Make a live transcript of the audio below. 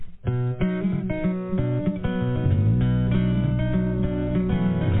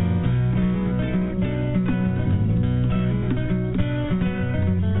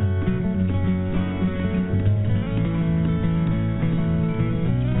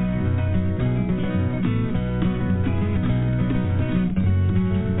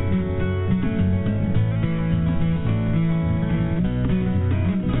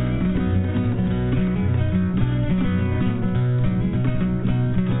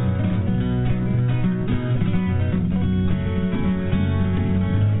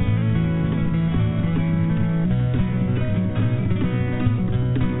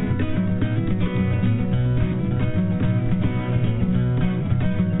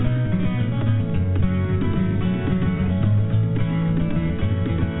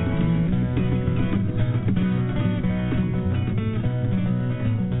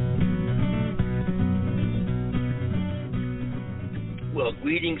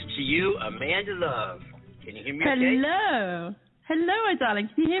Greetings to you, Amanda Love. Can you hear me okay? Hello. Hello, my darling.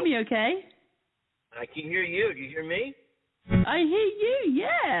 Can you hear me okay? I can hear you. Do you hear me? I hear you,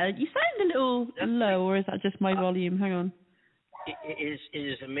 yeah. You sound a little low, or is that just my volume? Hang on. It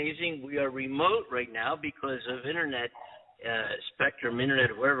is amazing. We are remote right now because of internet, Spectrum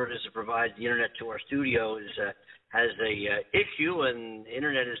Internet, wherever it is that provides the internet to our studio, has a issue, and the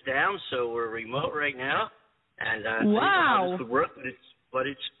internet is down, so we're remote right now. And I don't know how this would work, but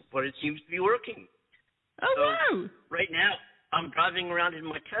it seems to be working. Oh, so wow. Right now, I'm driving around in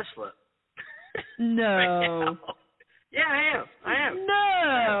my Tesla. No. Right yeah, I am.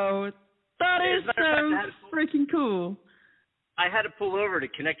 No. That is so freaking cool. I had to pull over to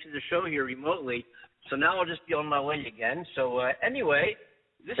connect to the show here remotely, so now I'll just be on my way again. So anyway,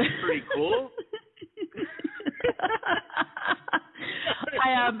 this is pretty cool.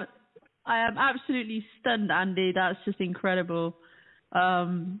 I am absolutely stunned, Andy. That's just incredible.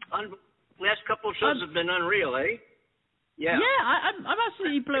 Last couple of shows have been unreal, eh? Yeah. Yeah, I'm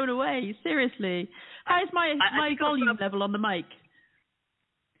absolutely blown away. Seriously. How's my volume level on the mic?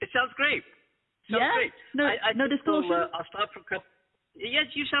 It sounds great. Sounds great. No distortion. I'll stop for a couple. Yes,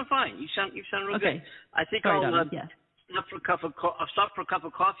 you sound fine. You sound real good. I think Sorry, I'll stop for a cup of I'll stop for a cup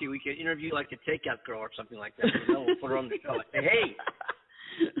of coffee. We can interview like a takeout girl or something like that. We'll put her on the show. Say, hey.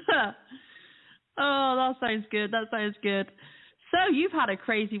 Oh, that sounds good. So you've had a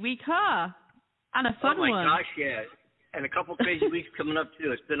crazy week, huh? And a fun one. Oh my gosh, yeah. And a couple crazy weeks coming up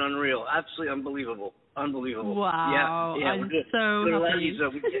too. It's been unreal. Absolutely unbelievable. Wow. Yeah. I'm so happy.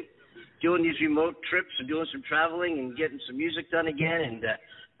 Doing these remote trips and doing some traveling and getting some music done again and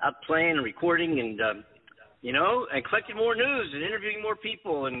out playing and recording and and collecting more news and interviewing more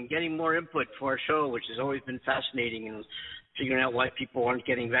people and getting more input for our show, which has always been fascinating, and figuring out why people aren't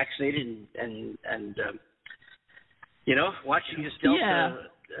getting vaccinated and watching this Delta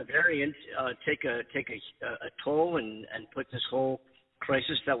variant take a toll and put this whole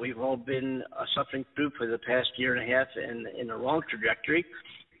crisis that we've all been suffering through for the past year and a half in the wrong trajectory.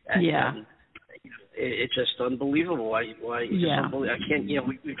 And, it's just unbelievable. Why? It's just unbelievable. I can't.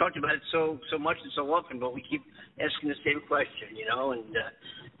 We've talked about it so much and so often, but we keep asking the same question. And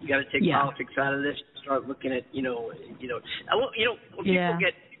you got to take politics out of this. Start looking at when people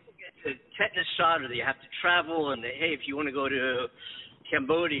get the tetanus shot, or they have to travel, and hey, if you want to go to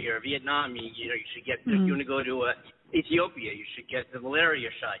Cambodia or Vietnam, you should get. If you want to go to Ethiopia, you should get the malaria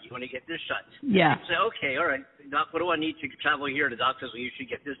shot. You want to get this shot. Yeah. You say, okay, all right, doc, what do I need to travel here? The doc says, well, you should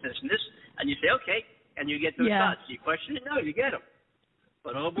get this, this, and this. And you say, okay, and you get those shots. You question it? No, you get them.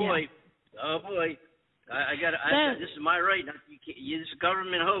 But oh boy, I got this is my right. This is a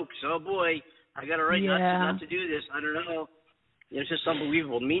government hoax. Oh boy, I got a right not to do this. I don't know. It's just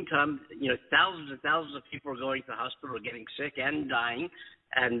unbelievable. Meantime, thousands and thousands of people are going to the hospital, getting sick and dying.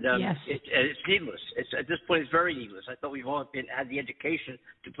 And it's needless. At this point, it's very needless. I thought we've all had the education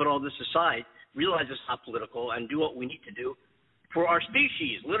to put all this aside, realize it's not political, and do what we need to do for our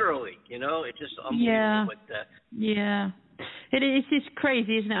species, literally. It's just unbelievable. It's just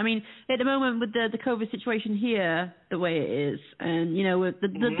crazy, isn't it? I mean, at the moment with the COVID situation here, the way it is, and,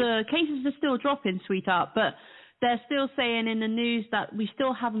 the cases are still dropping, sweetheart, but they're still saying in the news that we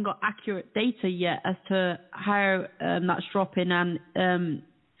still haven't got accurate data yet as to how that's dropping and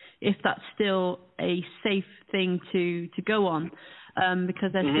if that's still a safe thing to go on,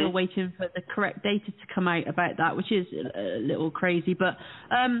 because they're still waiting for the correct data to come out about that, which is a little crazy. But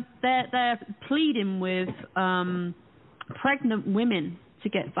they're pleading with pregnant women to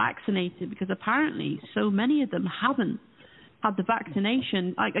get vaccinated because apparently so many of them haven't had the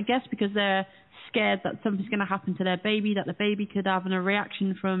vaccination. I guess because they're scared that something's going to happen to their baby, that the baby could have a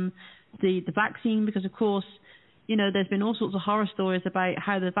reaction from the vaccine, because of course, there's been all sorts of horror stories about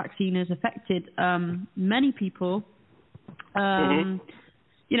how the vaccine has affected many people. I've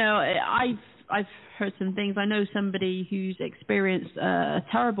heard some things. I know somebody who's experienced a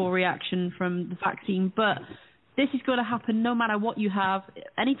terrible reaction from the vaccine, but this is going to happen no matter what you have,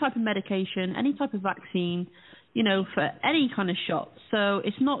 any type of medication, any type of vaccine, for any kind of shot. So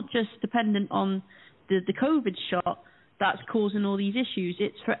it's not just dependent on the COVID shot that's causing all these issues.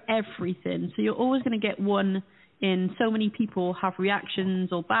 It's for everything. So you're always going to get one in so many people have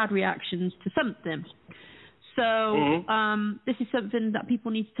reactions or bad reactions to something. So this is something that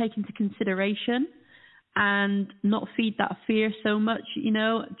people need to take into consideration and not feed that fear so much,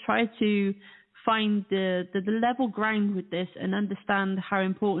 try to find the level ground with this and understand how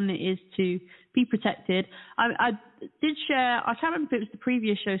important it is to be protected. I did share, I can't remember if it was the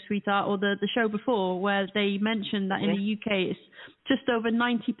previous show, sweetheart, or the show before, where they mentioned that in the UK it's just over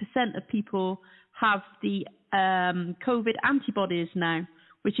 90% of people have the COVID antibodies now,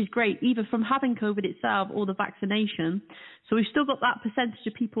 which is great, either from having COVID itself or the vaccination. So we've still got that percentage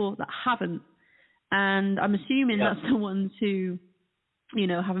of people that haven't. And I'm assuming that's the ones who,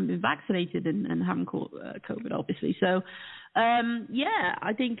 haven't been vaccinated and haven't caught COVID, obviously. So,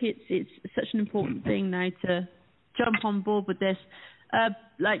 I think it's such an important thing now to jump on board with this.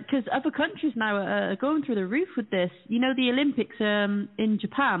 Because other countries now are going through the roof with this. The Olympics in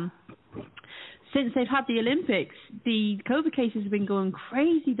Japan, since they've had the Olympics, the COVID cases have been going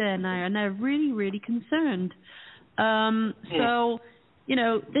crazy there now, and they're really, really concerned. So,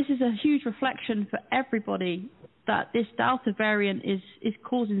 this is a huge reflection for everybody that this Delta variant is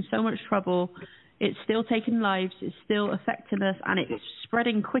causing so much trouble. It's still taking lives, it's still affecting us, and it's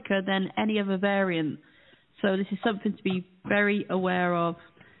spreading quicker than any other variant. So this is something to be very aware of.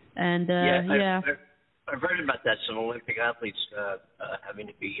 And I've read about that. Some Olympic athletes having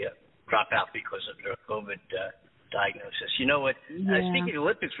to be drop out because of their COVID diagnosis. You know what? Speaking of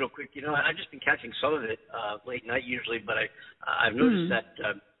Olympics, real quick, I've just been catching some of it late night usually, but I've noticed that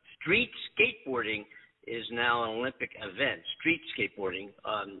street skateboarding is now an Olympic event. Street skateboarding.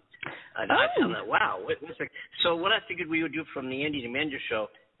 And I found that so what I figured we would do from the Andy and Amanda show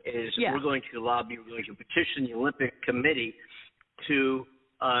is we're going to petition the Olympic Committee to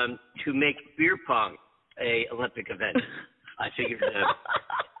make beer pong a Olympic event. I figured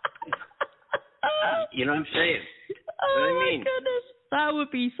you know what I'm saying? Oh my goodness, that would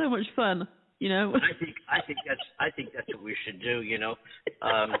be so much fun. I think that's what we should do.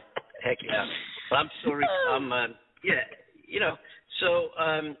 Heck yeah. But I'm sorry.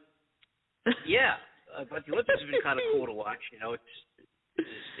 But the Olympics have been kind of cool to watch.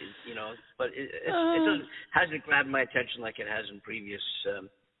 But it hasn't grabbed my attention like it has in previous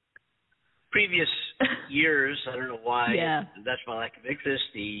years. I don't know why. Yeah. That's my lack of interest.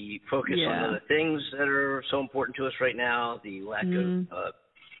 The focus on other things that are so important to us right now. The lack of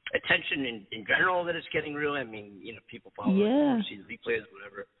attention in general that it's getting real. I mean, people probably see the replays,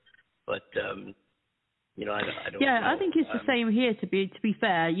 whatever. But I don't. Yeah, know. I think it's the same here. To be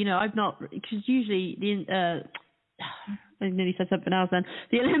fair, I've not, because usually I nearly said something else then.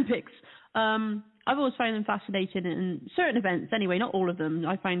 The Olympics, I've always found them fascinating in certain events anyway, not all of them.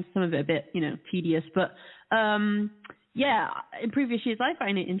 I find some of it a bit, tedious. But, in previous years I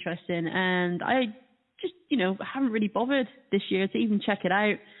find it interesting. And I just, haven't really bothered this year to even check it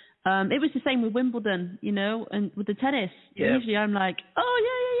out. It was the same with Wimbledon, and with the tennis. Yeah. Usually I'm like,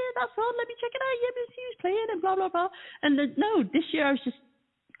 that's on, let me check it out. Yeah, but he was playing and blah, blah, blah. And this year I was just,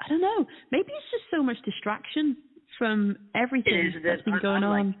 I don't know. Maybe it's just so much distraction from everything that's been going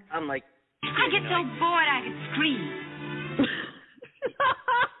on. I'm like, I get so bored I could scream.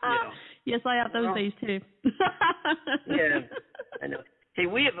 Yes, I have those days too. Yeah, I know. Hey,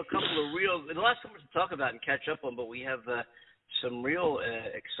 we have a couple of a lot of to talk about and catch up on, but we have some real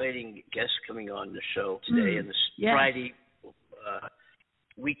exciting guests coming on the show today and this Friday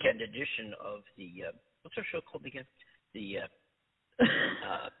weekend edition of the what's our show called again? The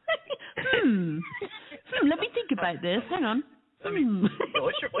let me think about this. Hang on.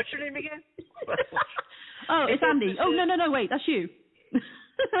 What's your name again? Oh, it's Andy. Oh no, wait, that's you.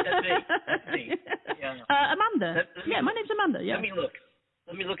 That's me. Yeah. Amanda. My name's Amanda. Yeah. Let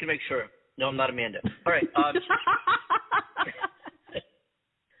me look and make sure. No, I'm not Amanda. All right. I can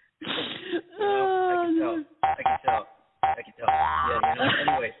tell. Yeah.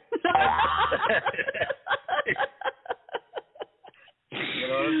 Anyway. You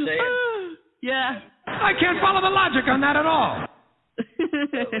know what I'm saying? Yeah. I can't follow the logic on that at all. You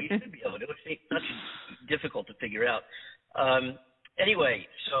should be able to. It's not difficult to figure out. Anyway,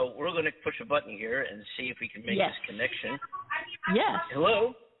 so we're going to push a button here and see if we can make this connection. Yes.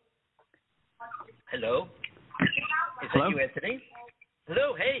 Hello? Is that you, Anthony?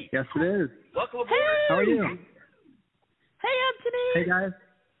 Hello, hey. Yes, it is. Welcome aboard. Hey. How are you? Hey, Anthony. Hey, guys.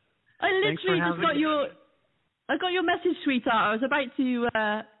 I literally just got your message, sweetheart. I was about to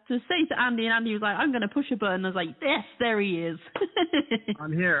say to Andy, and Andy was like, I'm going to push a button. I was like, yes, there he is.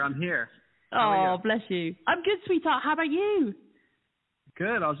 I'm here. Oh, bless you. I'm good, sweetheart. How about you?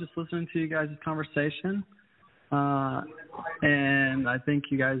 Good. I was just listening to you guys' conversation, and I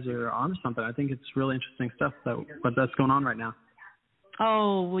think you guys are on something. I think it's really interesting stuff that's going on right now.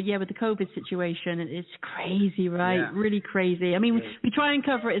 Oh, well, yeah, with the COVID situation, it's crazy, right? Yeah. Really crazy. I mean, we try and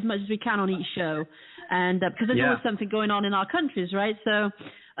cover it as much as we can on each show, and because there's always something going on in our countries, right? So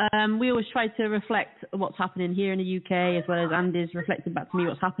we always try to reflect what's happening here in the UK, as well as Andy's reflecting back to me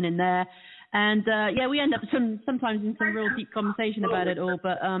what's happening there. And, we end up sometimes in some real deep conversation about it all,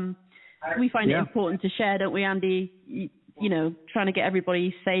 but we find it important to share, don't we, Andy? Trying to get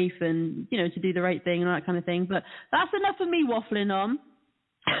everybody safe and, to do the right thing and all that kind of thing. But that's enough of me waffling on.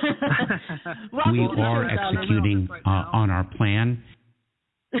 Well, we are executing on our plan.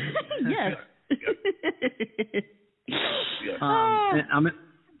 Yes.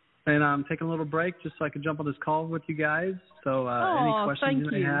 And I'm taking a little break just so I can jump on this call with you guys. So any questions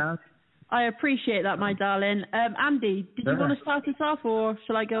you may have. I appreciate that, my darling. Andy, did you want to start us off, or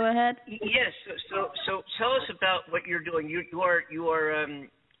shall I go ahead? Yes. So tell us about what you're doing. You're an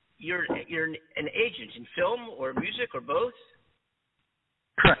agent in film or music or both?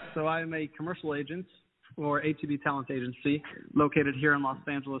 Correct. So I'm a commercial agent for ATB Talent Agency located here in Los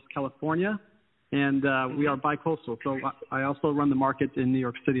Angeles, California. And we are bi-coastal. So I also run the market in New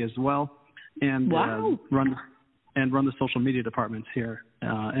York City as well, and run the social media departments here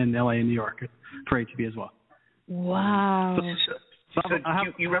in LA and New York for ATB as well. Wow. So I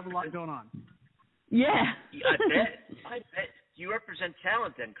have a lot going on. Yeah. I bet. You represent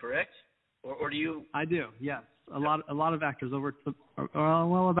talent then, correct? Or do you? I do. Yes. A lot of actors,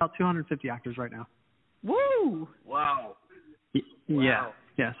 about 250 actors right now. Woo! Wow. Yeah.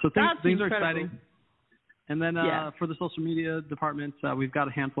 Yeah. So things are exciting. And then for the social media department, we've got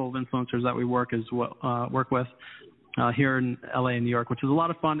a handful of influencers that we work with here in LA and New York, which is a lot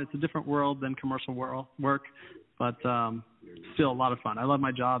of fun. It's a different world than commercial work, but still a lot of fun. I love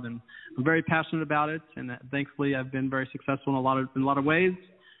my job, and I'm very passionate about it. And thankfully, I've been very successful in a lot of ways,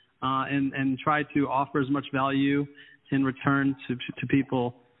 and try to offer as much value in return to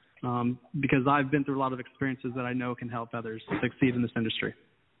people, because I've been through a lot of experiences that I know can help others succeed in this industry.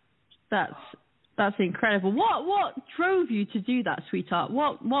 That's incredible. What drove you to do that, sweetheart?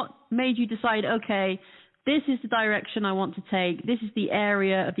 What made you decide, okay, this is the direction I want to take. This is the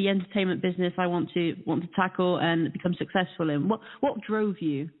area of the entertainment business I want to tackle and become successful in. What drove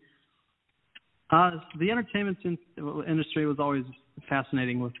you? The entertainment industry was always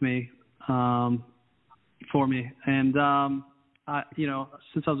fascinating with me, for me, and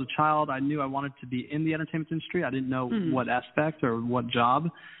since I was a child, I knew I wanted to be in the entertainment industry. I didn't know what aspect or what job.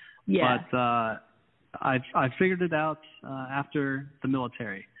 Yeah. But I figured it out after the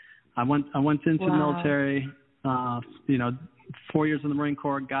military. I went into the military. 4 years in the Marine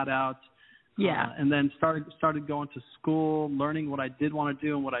Corps, got out. Yeah. And then started going to school, learning what I did want to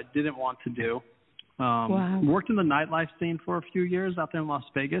do and what I didn't want to do. Worked in the nightlife scene for a few years out there in Las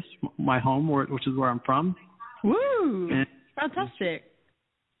Vegas, my home, which is where I'm from. Woo! And, fantastic.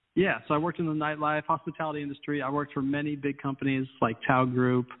 Yeah, so I worked in the nightlife, hospitality industry. I worked for many big companies like Tao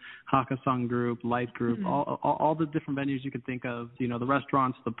Group, Hakkasan Group, Light Group, all the different venues you could think of. The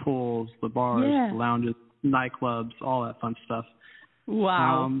restaurants, the pools, the bars, the lounges, nightclubs, all that fun stuff.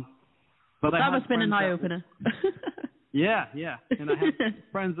 Wow. But that must have been an eye-opener. Yeah. And I had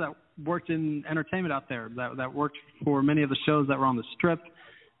friends that worked in entertainment out there that worked for many of the shows that were on the Strip.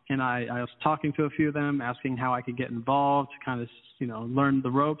 And I was talking to a few of them, asking how I could get involved, to kind of, learn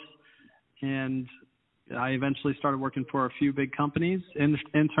the ropes. And I eventually started working for a few big companies,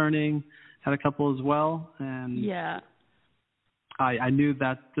 interning, had a couple as well. And I knew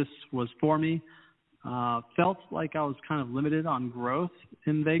that this was for me. Felt like I was kind of limited on growth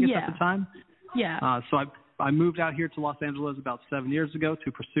in Vegas at the time. Yeah. So I moved out here to Los Angeles about 7 years ago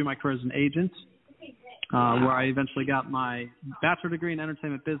to pursue my career as an agent. Where I eventually got my bachelor degree in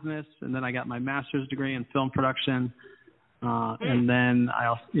entertainment business, and then I got my master's degree in film production. And then I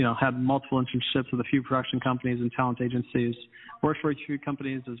also, had multiple internships with a few production companies and talent agencies, worked for a few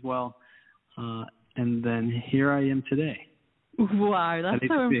companies as well. And then here I am today. Wow, that's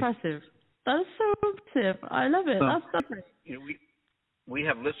so impressive. That's so impressive. I love it. That's great. We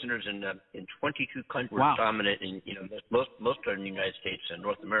have listeners in 22 countries. We're dominant in most are in the United States and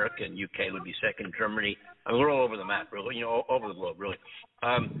North America, and UK would be second. Germany. We're all over the map, really. All over the globe, really.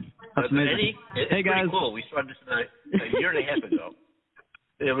 That's amazing. Hey guys, pretty cool. We started this a year and a half ago.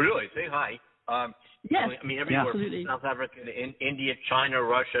 Yeah, really. Say hi. Yes. Everywhere. Absolutely. South Africa, India, China,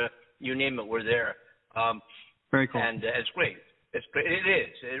 Russia, you name it, we're there. Very cool. And it's great. It's great. It is.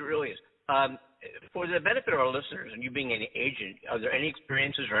 It really is. For the benefit of our listeners, and you being an agent, are there any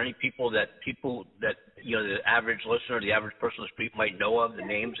experiences or any people that the average listener, the average person on the street might know of, the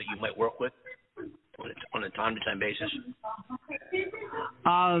names that you might work with on a time-to-time basis?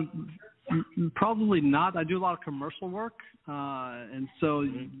 Probably not. I do a lot of commercial work, and so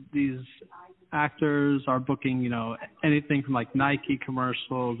these actors are booking, anything from like Nike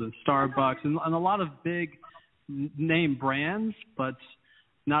commercials and Starbucks and a lot of big name brands, but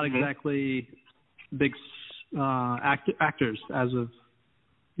not exactly big actors as of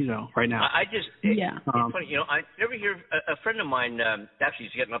right now. It's funny, I ever hear a friend of mine. Actually,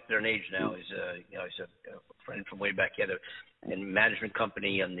 he's getting up there in age now. He's a friend from way back. He had a management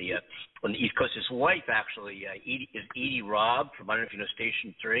company on the East Coast. His wife actually, Edie Robb from, I don't know if you know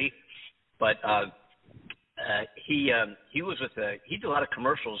Station 3, but he was with he did a lot of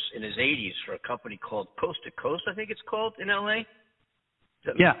commercials in his 80s for a company called Coast to Coast, I think it's called, in LA.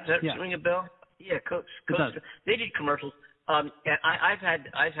 Does that ring a bell? Yeah, Coast. They did commercials. And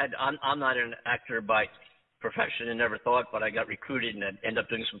I'm not an actor by profession and never thought, but I got recruited and ended up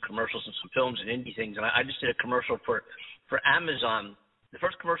doing some commercials and some films and indie things. And I just did a commercial for Amazon, the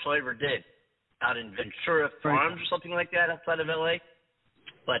first commercial I ever did, out in Ventura Farms or something like that outside of LA.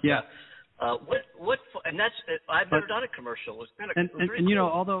 But and that's I've never done a commercial. It's kind of cool.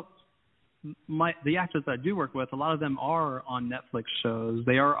 Although the actors that I do work with, a lot of them are on Netflix shows.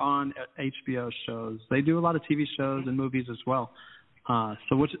 They are on HBO shows. They do a lot of TV shows and movies as well.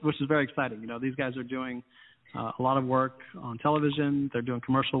 So which is very exciting. These guys are doing a lot of work on television. They're doing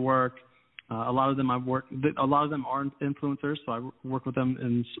commercial work. A lot of them are influencers, so I work with them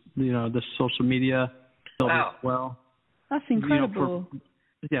in the social media as well. That's incredible.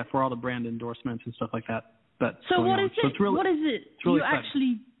 For all the brand endorsements and stuff like that. So what is it? It's really, what is it? Really you exciting.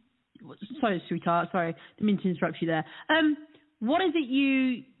 Actually. Sorry, sweetheart. Sorry, didn't mean to interrupt you there. What is it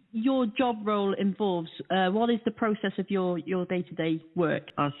your job role involves? What is the process of your day-to-day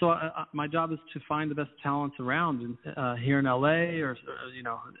work? My job is to find the best talent around here in LA or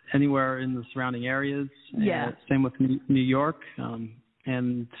anywhere in the surrounding areas. Yeah. Same with New York.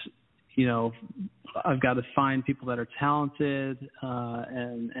 And I've got to find people that are talented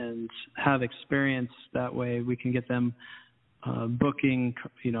and have experience. That way we can get them booking,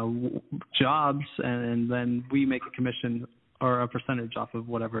 jobs, and then we make a commission or a percentage off of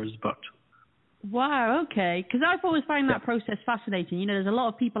whatever is booked. Wow, okay. Because I've always found that process fascinating. There's a lot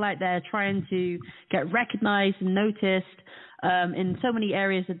of people out there trying to get recognized and noticed in so many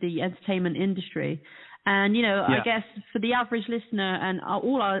areas of the entertainment industry. And, I guess for the average listener and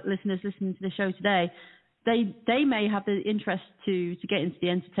all our listeners listening to the show today, they may have the interest to get into the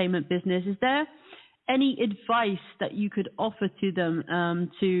entertainment business. Is there any advice that you could offer to them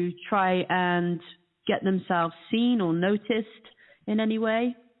to try and get themselves seen or noticed in any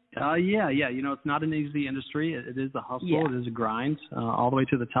way? It's not an easy industry. It is a hustle. Yeah. It is a grind all the way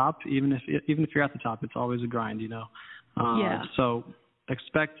to the top. Even if you're at the top, it's always a grind. So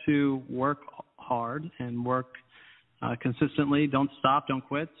expect to work hard and work consistently. Don't stop. Don't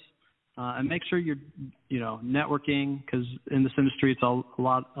quit. And make sure you're networking, because in this industry it's a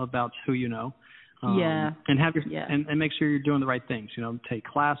lot about who you know. And have and make sure you're doing the right things. Take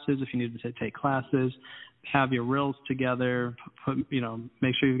classes if you need to take classes. Have your reels together.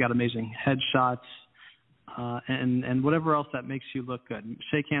 Make sure you've got amazing headshots, and whatever else that makes you look good.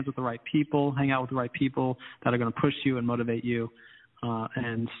 Shake hands with the right people. Hang out with the right people that are going to push you and motivate you.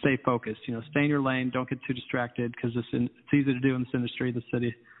 And stay focused. Stay in your lane. Don't get too distracted, because it's easy to do in this industry, this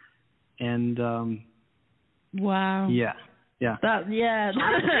city. And wow. Yeah. How does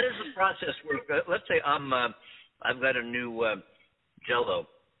the process work? Let's say I've got a new Jello,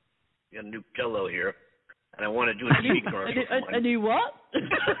 here, and I want to do a TV commercial. A new what? A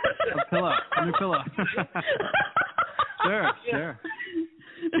new pillow. Sure. Yeah.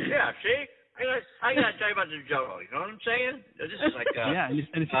 See. I gotta tell you about the Jello. You know what I'm saying? This is like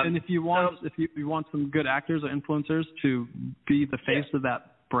and if you want some good actors or influencers to be the face of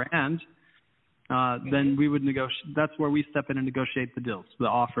that brand, then we would negotiate. That's where we step in and negotiate the deals, the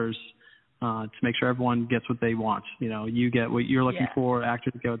offers, to make sure everyone gets what they want. You get what you're looking for,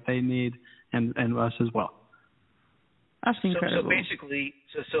 actors get what they need, and us as well. That's incredible. So basically,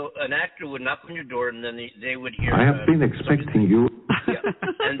 so an actor would knock on your door, and then they would hear. I have been expecting you.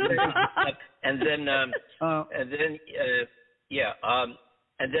 And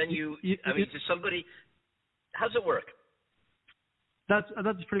then you. Does somebody? How's it work? That's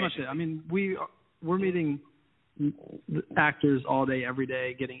pretty much it. I mean, we're meeting actors all day, every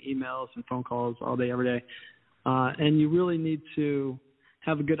day, getting emails and phone calls all day, every day, and you really need to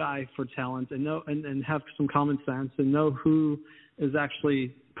have a good eye for talent and know and have some common sense and know who is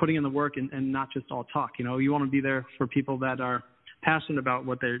actually putting in the work and not just all talk. You want to be there for people that are passionate about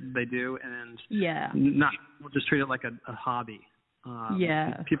what they do and not just treat it like a hobby.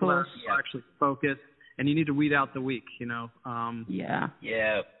 People that are actually focused, and you need to weed out the weak. And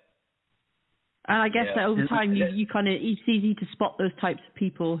I guess that over time it's easy to spot those types of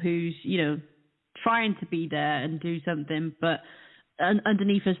people who's trying to be there and do something, but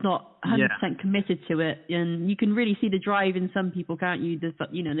underneath is not 100% committed to it, and you can really see the drive in some people, can't you? They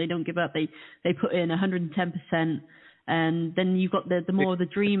don't give up. They put in 110%, And then you've got the more of the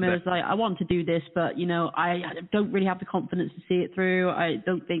dreamers, like, I want to do this, but, you know, I don't really have the confidence to see it through. I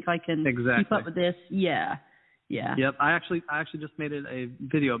don't think I can keep up with this. Yeah. Yep. I actually just made a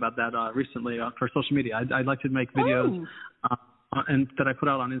video about that recently for social media. I'd like to make videos and that I put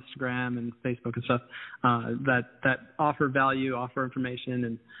out on Instagram and Facebook and stuff that offer value, offer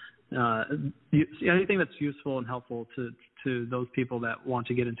information, and anything that's useful and helpful to those people that want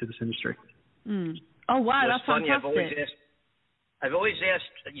to get into this industry. Oh wow, that's fantastic! I've always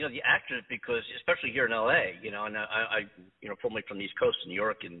asked, you know, the actors, because especially here in LA, you know, and I you know, formerly from the East Coast, New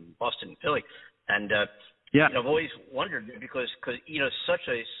York and Boston and Philly, and you know, I've always wondered because you know, such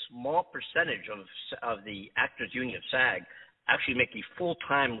a small percentage of the Actors Union of SAG actually make a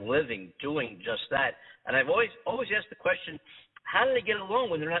full-time living doing just that, and I've always asked the question, how do they get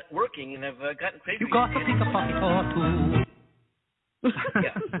along when they're not working and have gotten crazy? You got to think about it all too.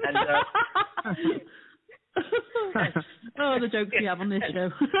 Yeah, and oh, the jokes we have on this show.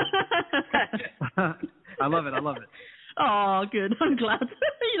 I love it. Oh, good. I'm glad.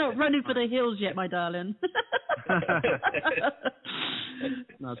 You're not running for the hills yet, my darling.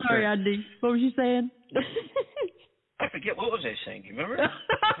 Sorry, Andy. What was you saying? I forget. What was I saying? Do you remember?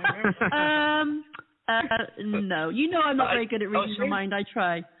 No. You know I'm not very good at reading your mind. I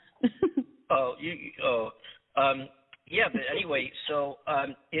try. Yeah, but anyway, so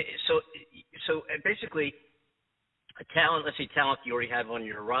basically, let's say talent you already have on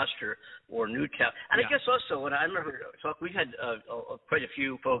your roster or new talent. And I guess also, when I remember we had quite a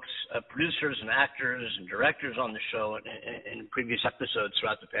few folks, producers and actors and directors on the show in previous episodes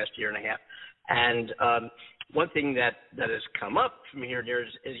throughout the past year and a half. And one thing that has come up from here and there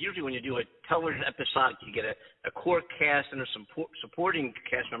is usually when you do a television episode, you get a core cast and there's some supporting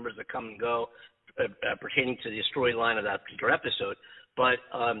cast members that come and go pertaining to the storyline of that particular episode. But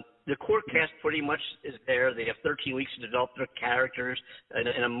the core cast pretty much is there. They have 13 weeks to develop their characters.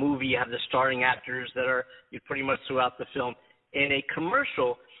 In a movie, you have the starring actors that are pretty much throughout the film. In a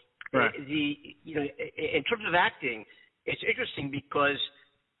commercial, in terms of acting, it's interesting because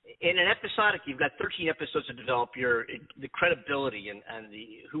in an episodic, you've got 13 episodes to develop the credibility and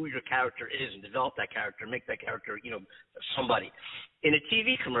who your character is, and develop that character, make that character, you know, somebody. In a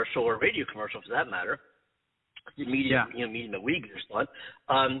TV commercial or a radio commercial, for that matter, medium that we get on,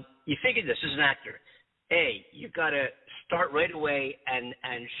 you figure this as an actor. A, you've got to start right away and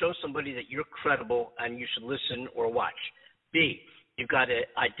show somebody that you're credible and you should listen or watch. B, they've got to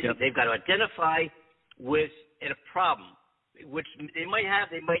identify with a problem, which they might have,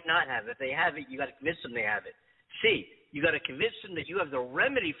 they might not have. If they have it, you got to convince them they have it. C, you got to convince them that you have the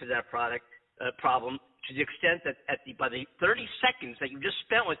remedy for that problem, to the extent that by the 30 seconds that you just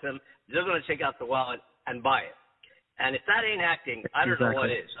spent with them, they're going to take out the wallet and buy it. And if that ain't acting, I don't know what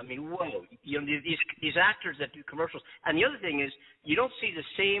is. I mean, whoa! You know, these actors that do commercials. And the other thing is, you don't see the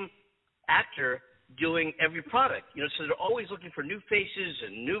same actor doing every product. You know, so they're always looking for new faces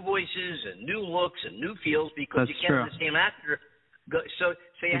and new voices and new looks and new feels, because you can't have the same actor. So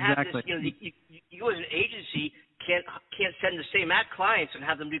you have this. You know, you as an agency can't send the same clients and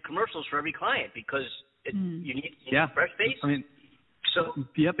have them do commercials for every client, because you need fresh face. I mean,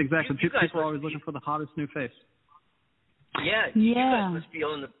 exactly. People are always looking for the hottest new face. Yeah. You guys must be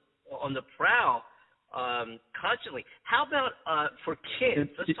on the prowl constantly. How about for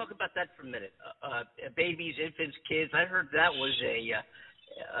kids? Let's talk about that for a minute. Babies, infants, kids. I heard that was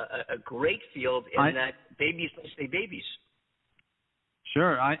a great field in that babies stay babies.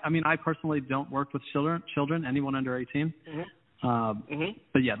 Sure. I mean, I personally don't work with children, anyone under 18.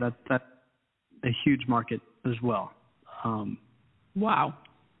 But yeah, that's a huge market as well. Wow.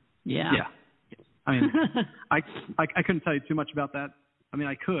 Yeah. I mean, I couldn't tell you too much about that. I mean,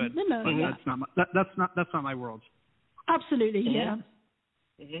 I could, but that's not my world. Absolutely, yeah.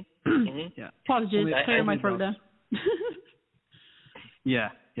 Apologies, clearing my throat there. Yeah.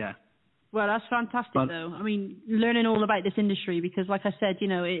 Well, that's fantastic, though. I mean, learning all about this industry, because, like I said, you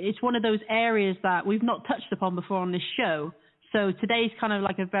know, it's one of those areas that we've not touched upon before on this show. So today's kind of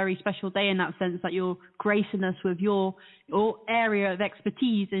like a very special day in that sense, that you're gracing us with your area of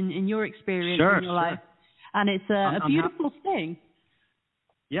expertise in your experience in your life. And it's a beautiful thing.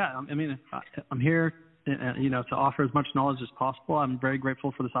 Yeah, I mean, I'm here, you know, to offer as much knowledge as possible. I'm very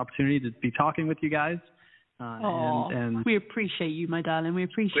grateful for this opportunity to be talking with you guys. And we appreciate you, my darling. We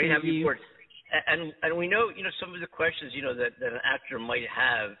appreciate great having you. And we know, you know, some of the questions, you know, that an actor might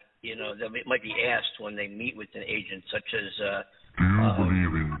have, you know, that might be asked when they meet with an agent, such as do you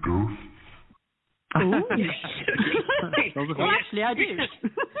believe in ghosts? Well, actually, I do.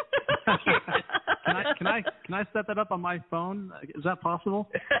 Can I set that up on my phone? Is that possible?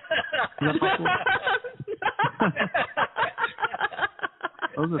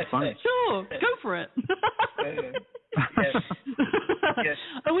 Those are funny. Sure, go for it. Yes.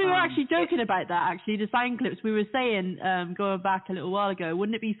 And we were actually joking about that, actually, the sign clips. We were saying, going back a little while ago,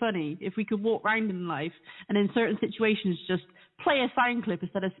 wouldn't it be funny if we could walk around in life and in certain situations just play a sign clip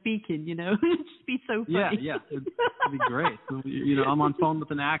instead of speaking, It'd just be so funny. Yeah, it'd be great. I'm on phone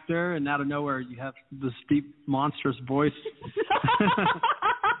with an actor, and out of nowhere you have this deep, monstrous voice.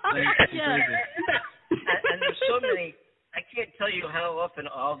 Yeah. And there's so many. I can't tell you how often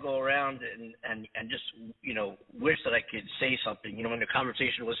I'll go around and just wish that I could say something in a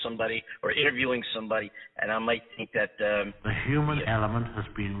conversation with somebody or interviewing somebody, and I might think that the human element has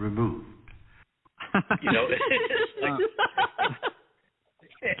been removed.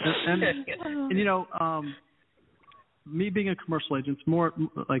 Me being a commercial agent, it's more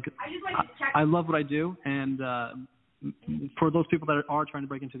like I love what I do, and for those people that are trying to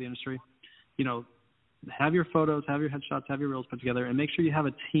break into the industry, have your photos, have your headshots, have your reels put together, and make sure you have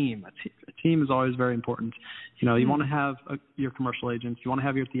a team. A team is always very important. You want to have your commercial agents, you want to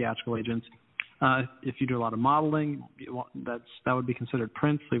have your theatrical agents. If you do a lot of modeling, that would be considered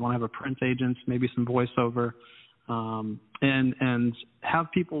print. So you want to have a print agent, maybe some voiceover, and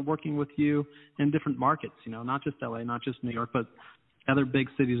have people working with you in different markets. Not just LA, not just New York, but other big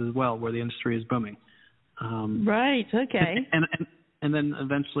cities as well, where the industry is booming. Right. Okay. And then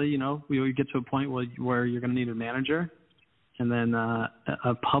eventually, we get to a point where you're going to need a manager, and then a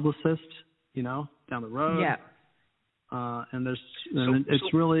publicist, down the road. Yeah. And it's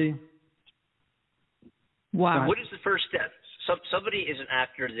really. Wow. What is the first step? Somebody is an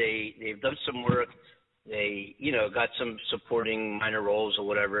actor. They've done some work. They got some supporting minor roles or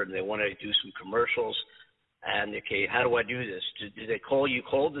whatever, and they want to do some commercials. And okay, how do I do this? Do they call you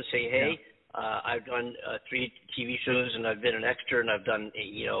cold and say, hey? Yeah. I've done 3 TV shows, and I've been an extra, and I've done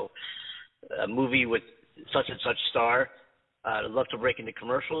a movie with such and such star. I'd love to break into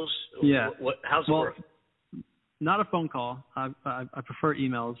commercials. Yeah. How's it work? Not a phone call. I prefer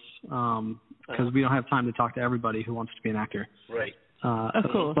emails because we don't have time to talk to everybody who wants to be an actor. Right. Of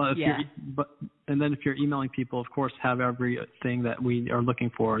course. And then if you're emailing people, of course, have everything that we are looking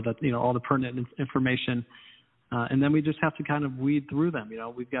for. That all the pertinent information. And then we just have to kind of weed through them.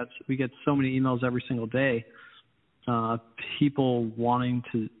 We get so many emails every single day, people wanting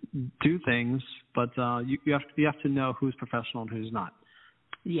to do things, but you have to know who's professional and who's not.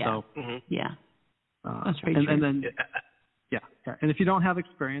 Yeah. So, yeah. That's very true. And then and if you don't have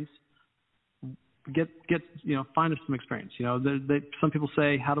experience, get find some experience. Some people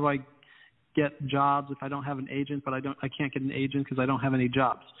say, how do I get jobs if I don't have an agent? But I can't get an agent because I don't have any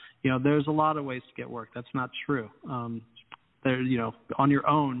jobs. There's a lot of ways to get work. That's not true. On your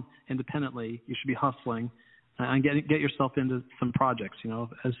own, independently, you should be hustling and get yourself into some projects,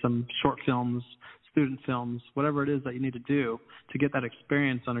 as some short films, student films, whatever it is that you need to do to get that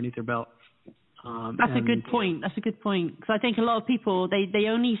experience underneath your belt. That's a good point. Because I think a lot of people, they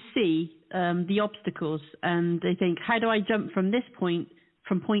only see the obstacles, and they think, how do I jump from this point,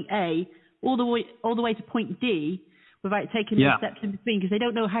 from point A, all the way to point D, without taking those steps in between, because they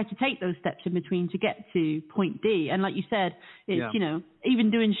don't know how to take those steps in between to get to point D. And like you said, it's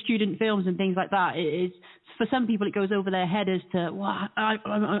even doing student films and things like that, for some people it goes over their head as to, well, I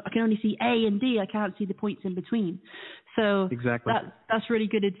can only see A and D, I can't see the points in between. So exactly. That's really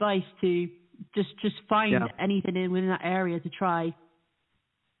good advice to just find anything within that area to try.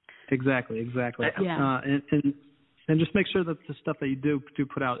 Exactly. And just make sure that the stuff that you do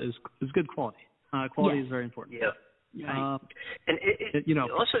put out is good quality. Quality is very important. Yeah. Right. And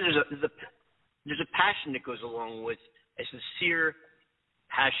also there's a passion that goes along with a sincere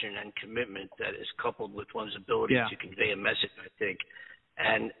passion and commitment that is coupled with one's ability to convey a message, I think.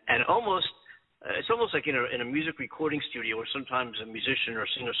 And almost it's almost like in a music recording studio, where sometimes a musician or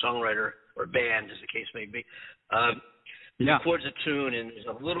singer-songwriter or band, as the case may be, records a tune and there's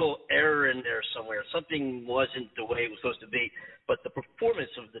a little error in there somewhere. Something wasn't the way it was supposed to be, but the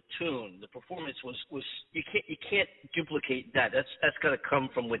performance of the tune, the performance was you can't duplicate that. That's got to come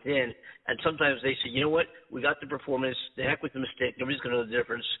from within. And sometimes they say, you know what, we got the performance. The heck with the mistake. Nobody's going to know the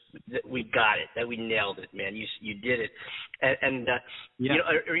difference. We got it. That we nailed it, man. You did it. And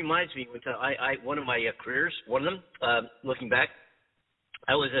it reminds me when one of my careers, one of them, looking back,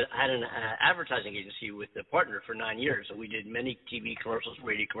 I had an advertising agency with a partner for 9 years, so we did many TV commercials,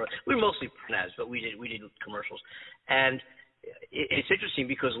 radio commercials. We were mostly print ads, but we did commercials. And it's interesting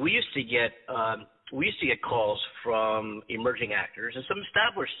because we used to get calls from emerging actors and some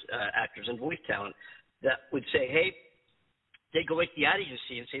established actors and voice talent that would say, "Hey, they go right to the ad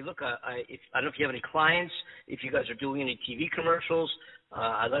agency and say, look, I don't know if you have any clients, if you guys are doing any TV commercials,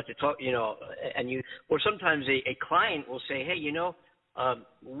 I'd like to talk, or sometimes a client will say, hey,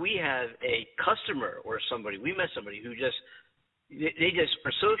 we have a customer or somebody, we met somebody who they just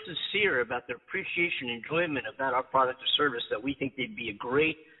are so sincere about their appreciation and enjoyment about our product or service that we think they'd be a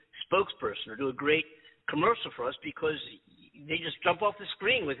great spokesperson or do a great commercial for us because they just jump off the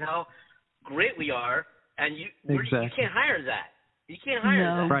screen with how great we are, and you can't hire that. You can't hire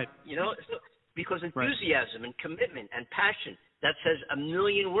that. Right. Because enthusiasm and commitment and passion, that says a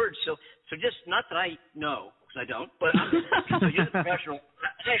million words. So just, not that I know, because I don't, but you're the professional.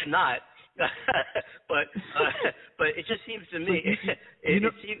 I'm not. but it just seems to me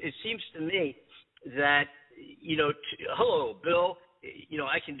it seems to me that hello Bill,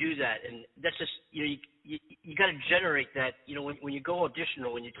 I can do that, and that's just you got to generate that. When you go audition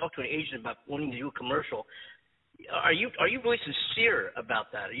or when you talk to an agent about wanting to do a commercial, are you really sincere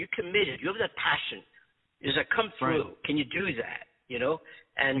about that? Are you committed? Do you have that passion? Does that come through? Right. Can you do that?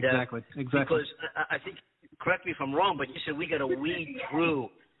 And exactly. Because I think, correct me if I'm wrong, but you said we got to weed through.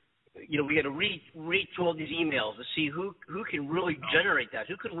 We got to read through all these emails to see who can really generate that.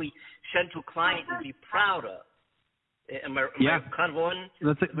 Who can we send to a client and be proud of? Am I kind of on?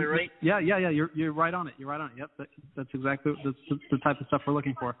 Am I right? Yeah. You're right on it. Yep. That's exactly the type of stuff we're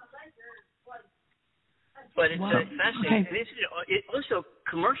looking for. But it's fascinating. Okay. And also,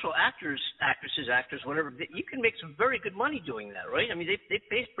 commercial actors, whatever, you can make some very good money doing that, right? I mean, they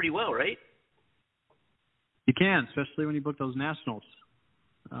pay pretty well, right? You can, especially when you book those nationals.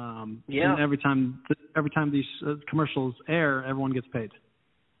 And every time these commercials air, everyone gets paid.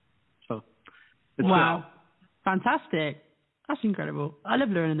 So, wow, fantastic! That's incredible. I love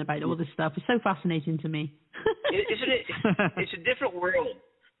learning about all this stuff. It's so fascinating to me. Isn't it? It's a different world.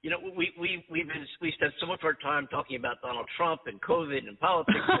 We spent so much of our time talking about Donald Trump and COVID and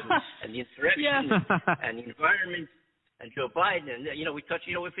politics and the insurrection and the environment. And Joe Biden, and we touch.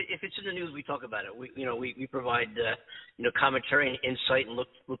 If it's in the news, we talk about it. We provide commentary and insight and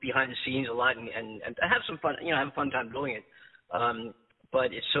look behind the scenes a lot and have some fun. Have a fun time doing it.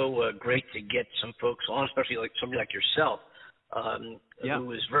 But it's so great to get some folks on, especially like somebody like yourself,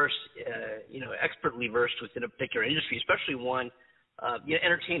 who is versed, expertly versed within a particular industry, especially one,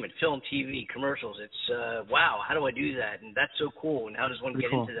 entertainment, film, TV, commercials. It's wow. How do I do that? And that's so cool. And how does one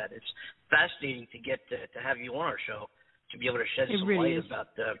get into that? It's fascinating to get to have you on our show, to be able to shed some light about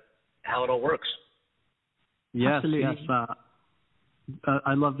how it all works. Yes, yes.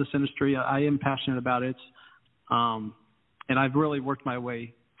 I love this industry. I am passionate about it, and I've really worked my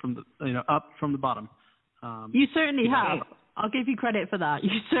way from the up from the bottom. You certainly have. I'll give you credit for that.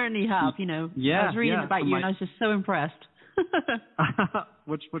 You certainly have. I was reading about you, and I was just so impressed.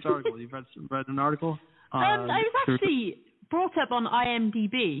 Which article? You've read an article? I was actually brought up on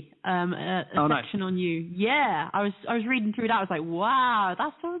IMDb, a section on you. Yeah, I was reading through that. I was like, wow,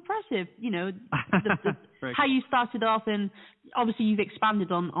 that's so impressive. How you started off, and obviously you've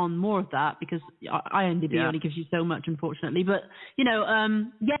expanded on more of that because IMDb only gives you so much, unfortunately. But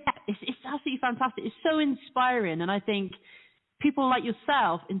it's absolutely fantastic. It's so inspiring, and I think people like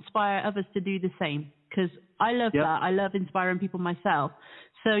yourself inspire others to do the same. Because I love that. I love inspiring people myself.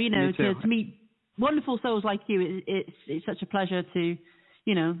 So to meet wonderful souls like you, it's such a pleasure to,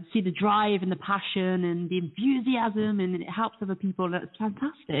 see the drive and the passion and the enthusiasm, and it helps other people. That's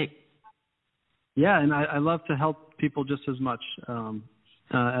fantastic. Yeah, and I love to help people just as much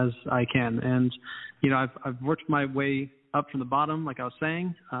as I can. And I've worked my way up from the bottom, like I was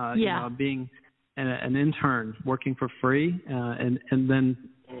saying. Being an intern, working for free, and then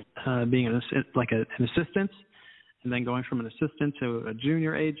being an assistant. And then going from an assistant to a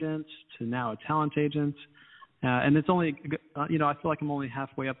junior agent to now a talent agent. And it's only, I feel like I'm only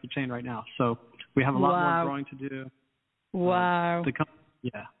halfway up the chain right now. So we have a lot more growing to do. Wow. What is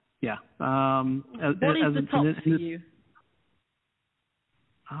the top for you?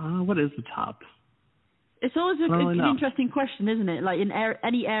 What is the top? It's always an interesting question, isn't it? Like in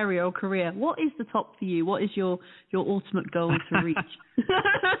any area or career, what is the top for you? What is your ultimate goal to reach?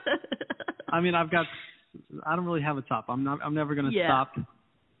 I mean, I don't really have a top. I'm never going to stop.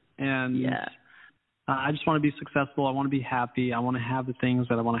 And I just want to be successful. I want to be happy. I want to have the things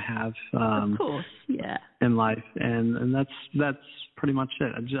that I want to have. Of course, in life, and that's pretty much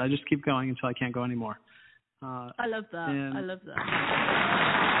it. I just keep going until I can't go anymore. I love that. I love that.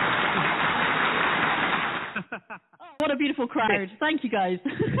 What a beautiful crowd! Thank you, guys.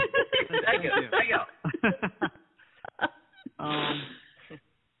 Thank you.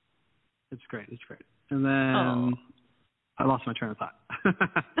 It's great. And then I lost my train of thought.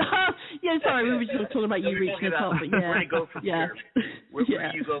 Yeah, sorry, we were just talking about you reaching the top. But yeah. Where do you go from here? Where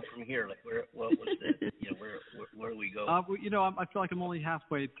do you go from here? Like, what was the, where do we go? I feel like I'm only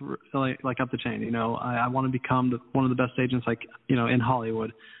halfway through, like up the chain. I want to become one of the best agents, in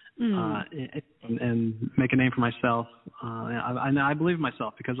Hollywood, and make a name for myself. I believe in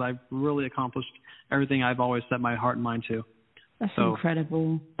myself because I've really accomplished everything I've always set my heart and mind to. That's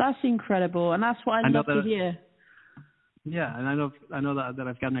incredible. That's incredible, and that's what I love to hear. Yeah, and I know that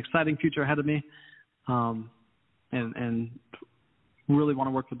I've got an exciting future ahead of me, and really want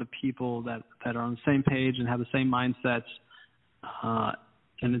to work with the people that are on the same page and have the same mindsets.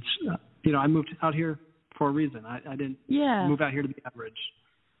 And it's I moved out here for a reason. I didn't move out here to be average.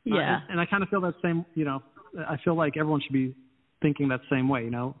 Yeah. And I kind of feel that same. I feel like everyone should be thinking that same way.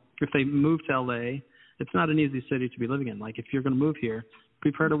 If they move to LA, it's not an easy city to be living in. Like if you're going to move here,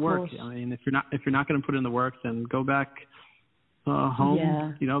 prepare to work. I mean, if you're not going to put in the work, then go back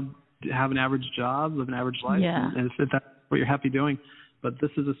home. Yeah. Have an average job, live an average life, and if that's what you're happy doing. But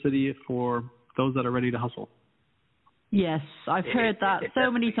this is a city for those that are ready to hustle. Yes, I've heard that so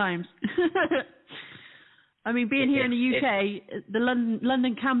many times. I mean, being here in the UK,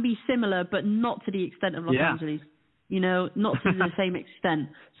 London can be similar, but not to the extent of Los Angeles. Not to the same extent.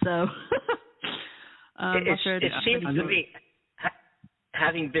 So it seems to me,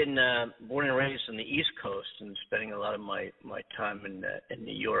 having been born and raised on the East Coast and spending a lot of my time in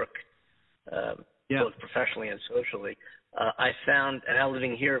New York, both professionally and socially, I found, and I'm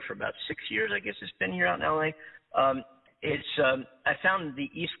living here for about 6 years, I guess it's been here out in LA. I found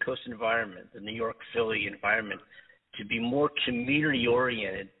the East Coast environment, the New York, Philly environment, to be more community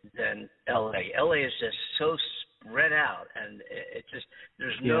oriented than LA. LA is just so spread out, and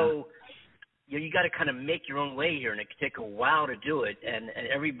there's no. You got to kind of make your own way here, and it can take a while to do it. And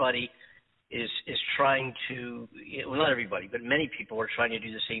everybody is trying to. Well, not everybody, but many people are trying to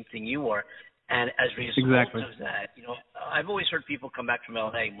do the same thing you are. And as a result of that, I've always heard people come back from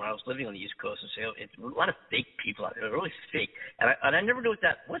LA when I was living on the East Coast and say, "Oh, it's a lot of fake people out there. They're really fake." And I never knew what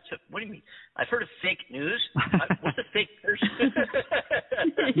that. What do you mean? I've heard of fake news. What's a fake person?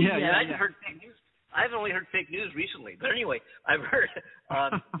 I haven't heard fake news. I've only heard fake news recently, but anyway, I've heard,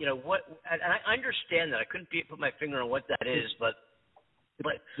 what, and I understand that. I couldn't put my finger on what that is, but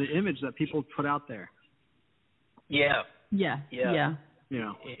the image that people put out there. Yeah. Is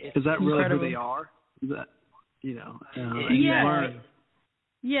that really who they are? Is that, it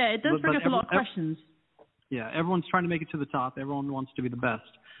does bring up a lot of questions. Everyone's trying to make it to the top. Everyone wants to be the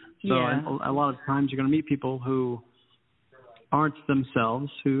best. So a lot of times you're going to meet people who aren't themselves,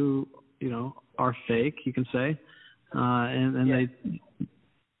 who are fake, you can say, and they,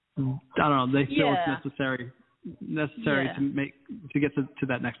 I don't know, they feel it's necessary to get to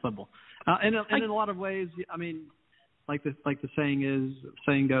that next level. And in a lot of ways, I mean, like the saying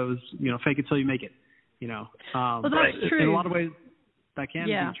goes, fake it till you make it. Well, that's true. In a lot of ways, that can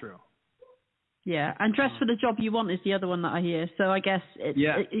be true. Yeah, and dress for the job you want is the other one that I hear. So I guess,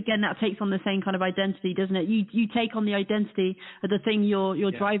 again, that takes on the same kind of identity, doesn't it? You take on the identity of the thing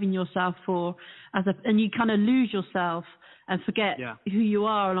you're driving yourself for, and you kind of lose yourself and forget who you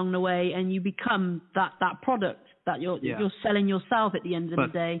are along the way, and you become that product that you're selling yourself at the end of the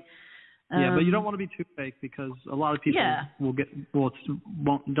day. But you don't want to be too fake, because a lot of people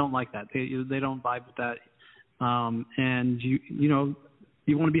don't like that. They don't vibe with that, and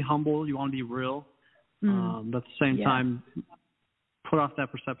you want to be humble, you want to be real, but at the same time, put off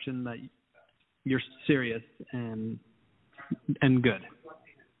that perception that you're serious and good.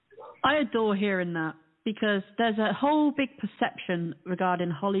 I adore hearing that, because there's a whole big perception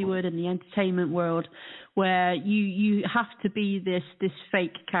regarding Hollywood and the entertainment world where you have to be this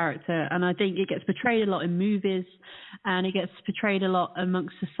fake character, and I think it gets portrayed a lot in movies, and it gets portrayed a lot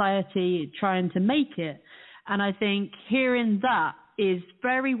amongst society trying to make it. And I think hearing that is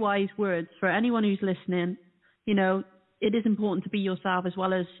very wise words for anyone who's listening. It is important to be yourself as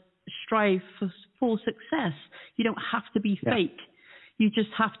well as strive for success. You don't have to be fake. You just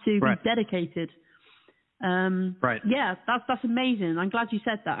have to be dedicated. Yeah, that's amazing. I'm glad you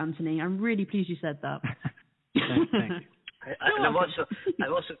said that, Anthony. I'm really pleased you said that. Thank you. I've also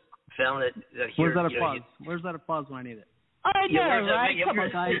found that here. Where's that applause? Where's that applause when I need it? I know, right? Come on,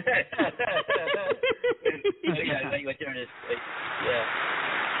 guys. There it is. Yeah.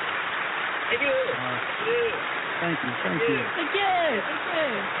 Thank you. Thank you.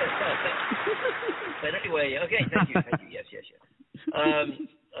 But anyway, okay. Thank you. Yes.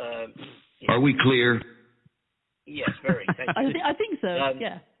 Are we clear? Yes, very. Thank you. I think so.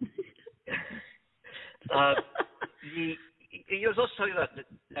 Yeah. I was also talking about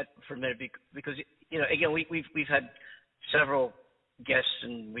that for a minute, because again we've had several guests,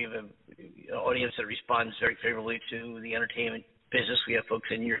 and we have an audience that responds very favorably to the entertainment business. We have folks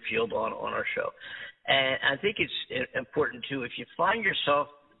in your field on our show. And I think it's important, too, if you find yourself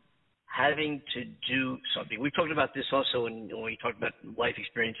having to do something. We talked about this also when we talked about life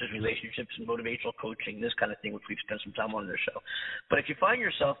experiences, relationships, and motivational coaching, this kind of thing, which we've spent some time on their show. But if you find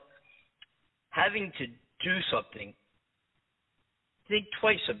yourself having to do something, think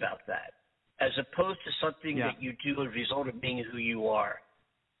twice about that, as opposed to something that you do as a result of being who you are.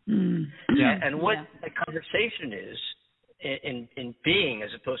 And what the conversation is in being as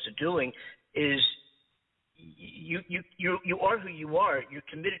opposed to doing is you are who you are. You're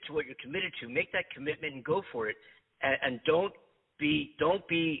committed to what you're committed to. Make that commitment and go for it. And don't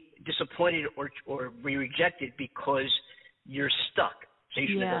be disappointed or be rejected because you're stuck. So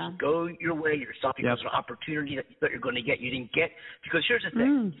you should go your way. You're stuck because of an opportunity that you thought you're going to get. You didn't get, because here's the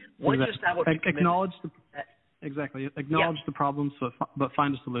thing. Once you establish acknowledge the problems, but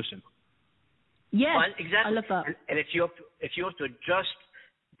find a solution. Yes, exactly. I love that. And if you have to adjust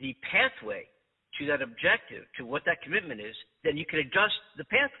the pathway to that objective, to what that commitment is, then you can adjust the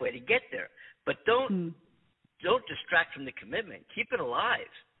pathway to get there. But don't distract from the commitment. Keep it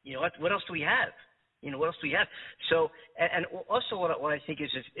alive. What else do we have? What else do we have? So, and also what I think is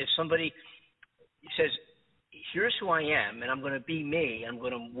if somebody says, here's who I am, and I'm going to be me, I'm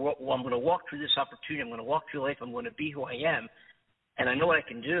going to walk through this opportunity, I'm going to walk through life, I'm going to be who I am, and I know what I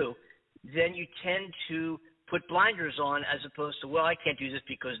can do, then you tend to put blinders on as opposed to, well, I can't do this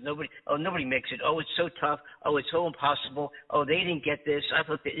because nobody makes it. Oh, it's so tough. Oh, it's so impossible. Oh, they didn't get this. I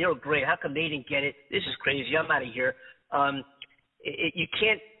thought they were great. How come they didn't get it? This is crazy. I'm out of here. You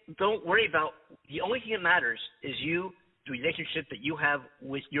can't. Don't worry about. The only thing that matters is the relationship that you have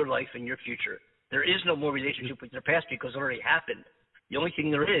with your life and your future. There is no more relationship with your past because it already happened. The only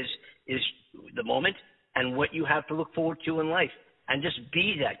thing there is the moment and what you have to look forward to in life. And just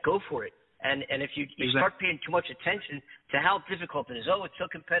be that. Go for it. And if you start paying too much attention to how difficult it is, oh, it's so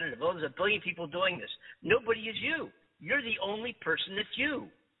competitive, oh, there's a billion people doing this. Nobody is you. You're the only person that's you.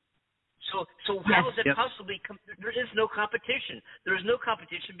 So how is it possibly there is no competition. There is no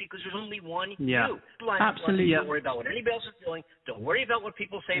competition because there's only one you. Absolutely. Don't worry about what anybody else is doing. Don't worry about what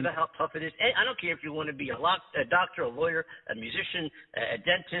people say about how tough it is. And I don't care if you want to be a doctor, a lawyer, a musician, a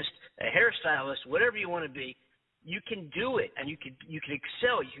dentist, a hairstylist, whatever you want to be. You can do it, and you can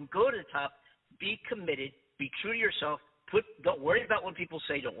excel. You can go to the top. Be committed. Be true to yourself. Don't worry about what people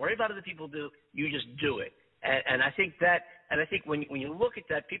say. Don't worry about what other people do. You just do it. And I think when you look at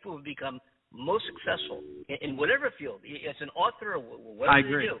that, people have become most successful in whatever field. As an author or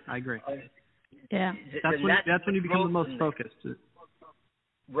whatever they do. I agree. That's when you become the most focused.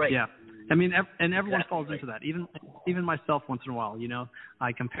 Right. Yeah. I mean, and everyone falls into that. Even myself, once in a while,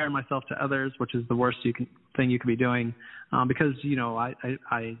 I compare myself to others, which is the worst thing you could be doing, because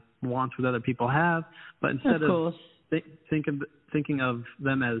I want what other people have. But instead of thinking of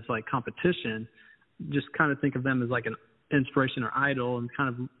them as like competition, just kind of think of them as like an inspiration or idol, and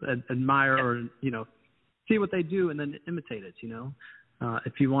kind of admire or see what they do and then imitate it.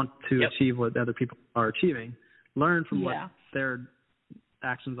 If you want to achieve what other people are achieving, learn from what their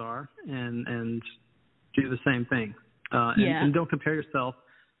actions are and do the same thing. And don't compare yourself,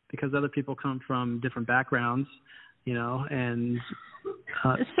 because other people come from different backgrounds, and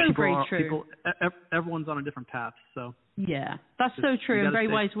it's so very true. Everyone's on a different path. So that's so true, and very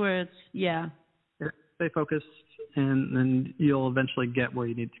wise words. Stay focused, and you'll eventually get where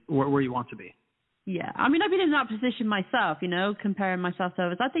you want to be. I mean, I've been in that position myself, comparing myself to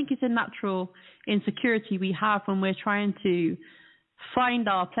others. I think it's a natural insecurity we have when we're trying to find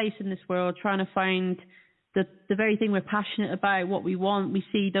our place in this world, trying to find the very thing we're passionate about, what we want. We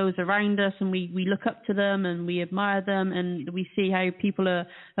see those around us, and we look up to them, and we admire them, and we see how people are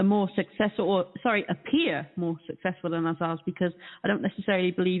more successful, appear more successful than ourselves, because I don't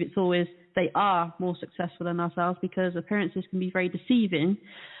necessarily believe it's always they are more successful than ourselves, because appearances can be very deceiving,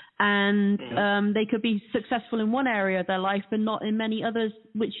 and they could be successful in one area of their life but not in many others,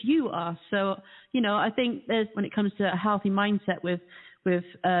 which you are. So, I think when it comes to a healthy mindset with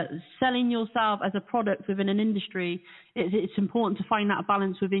selling yourself as a product within an industry, it's important to find that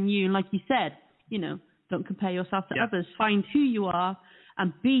balance within you. And like you said, don't compare yourself to others. Find who you are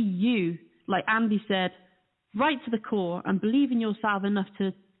and be you. Like Andy said, right to the core, and believe in yourself enough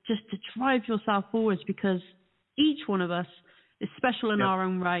to drive yourself forwards, because each one of us is special in our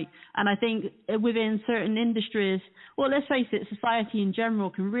own right. And I think within certain industries, well, let's face it, society in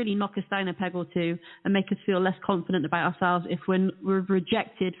general can really knock us down a peg or two and make us feel less confident about ourselves if we're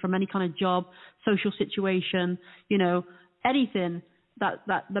rejected from any kind of job, social situation, anything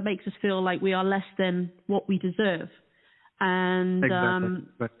that makes us feel like we are less than what we deserve. And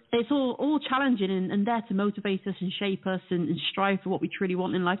exactly. It's all challenging and there to motivate us and shape us and strive for what we truly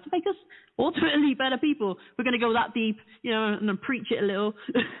want in life to make us ultimately better people. We're going to go that deep, and then preach it a little.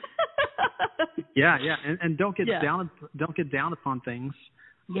 yeah, and don't get down upon things.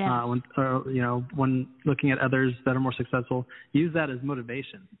 Yeah. When looking at others that are more successful, use that as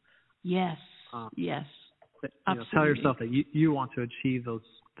motivation. Yes. Yes. Absolutely. Tell yourself that you want to achieve those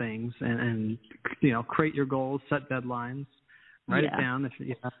things, and create your goals, set deadlines, write it down if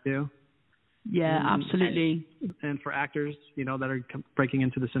you have to. Yeah, absolutely. And for actors, that are breaking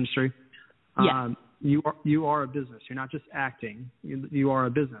into this industry, you are a business. You're not just acting. You are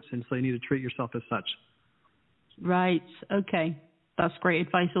a business, and so you need to treat yourself as such. Right. Okay. That's great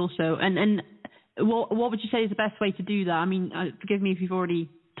advice also. And what would you say is the best way to do that? I mean, forgive me if you've already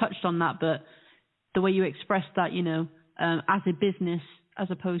touched on that, but the way you express that, as a business as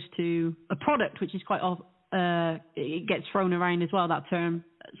opposed to a product, which is quite it gets thrown around as well, that term,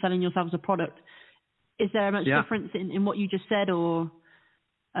 selling yourself as a product. Is there much difference in what you just said, or?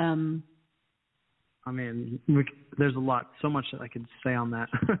 I mean, there's so much that I could say on that.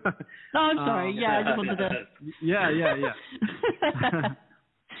 No, I'm sorry. I just wanted to. Yeah.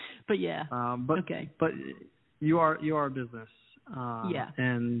 But yeah. Okay. But you are a business.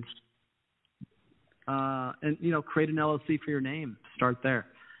 And create an LLC for your name. Start there.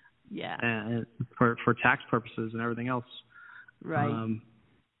 Yeah. And for tax purposes and everything else. Right.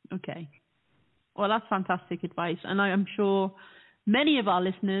 Okay. Well, that's fantastic advice, and I'm sure many of our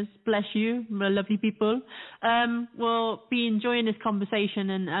listeners, bless you, my lovely people, will be enjoying this conversation,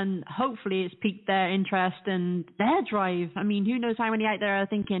 and hopefully it's piqued their interest and their drive. I mean, who knows how many out there are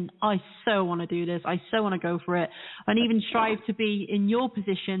thinking, I so want to do this, I so want to go for it, and even strive to be in your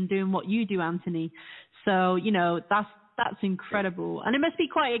position doing what you do, Anthony. So, that's incredible. And it must be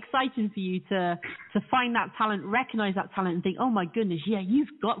quite exciting for you to find that talent, recognize that talent, and think, oh my goodness,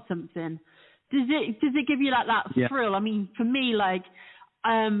 you've got something. Does it give you that thrill? I mean, for me,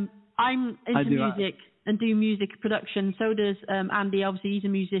 I'm into music and do music production. So does Andy. Obviously, he's a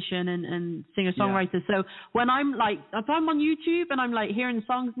musician and singer-songwriter. So when if I'm on YouTube and I'm hearing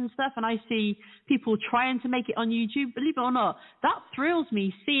songs and stuff, and I see people trying to make it on YouTube, believe it or not, that thrills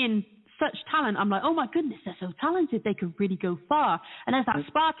me seeing such talent. I'm like, oh my goodness, they're so talented. They could really go far. And there's that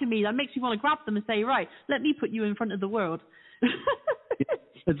spark in me that makes me want to grab them and say, right, let me put you in front of the world.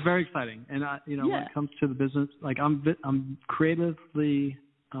 It's very exciting, and when it comes to the business, I'm creatively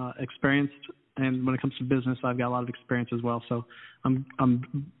experienced, and when it comes to business, I've got a lot of experience as well. So I'm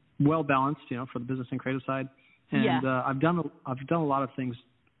well balanced, for the business and creative side, and I've done a lot of things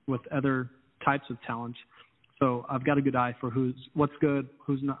with other types of talent. So I've got a good eye for what's good,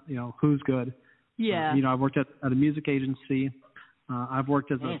 who's not, who's good. Yeah. I've worked at a music agency. I've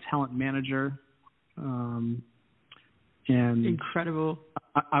worked as a talent manager. And incredible.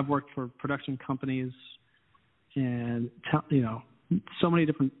 I've worked for production companies, and so many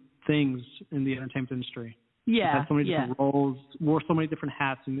different things in the entertainment industry. Yeah, I've had so many different roles, wore so many different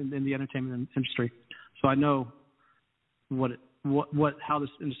hats in the entertainment industry. So I know how this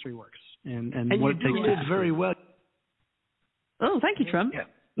industry works and what it takes. You did very well. Oh, thank you, Trump. Yeah.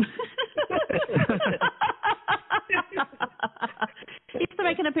 He used to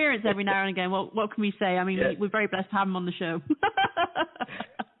make an appearance every now and again. What can we say? I mean, we're very blessed to have him on the show.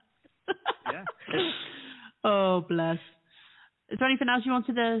 Yeah. Oh, bless. Is there anything else you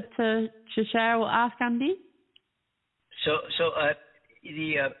wanted to share or ask, Andy?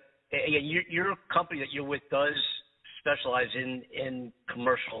 Your company that you're with does specialize in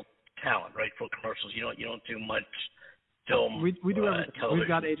commercial talent, right? For commercials, you don't do much film. We do everything. Television. We've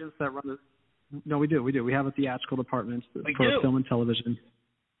got agents that run the. No, we do. We have a theatrical department for film and television.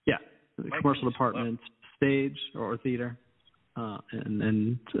 Yeah, the commercial department, stage or theater,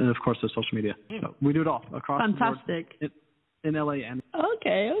 and of course the social media. So we do it all across Fantastic. the board in LA and.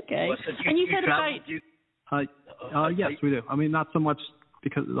 Okay. And you said about. Yes, we do. I mean, not so much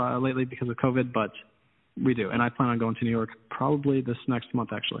because lately because of COVID, but we do. And I plan on going to New York probably this next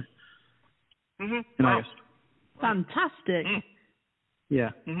month, actually. In August. Fantastic.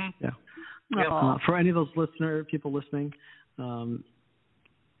 Yeah. Yeah. For any of those people listening,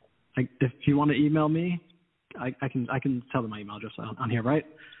 if you want to email me, I can tell them my email address on here, right?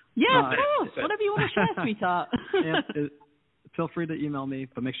 Yeah, of course. Whatever you want to share, sweetheart. Feel free to email me,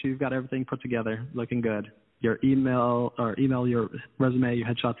 but make sure you've got everything put together, looking good. Your email your resume, your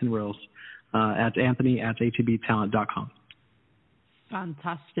headshots and reels at anthony@atbtalent.com.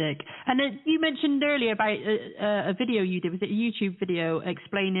 Fantastic. And you mentioned earlier about a video you did. Was it a YouTube video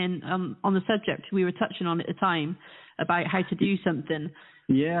explaining on the subject we were touching on at the time about how to do something?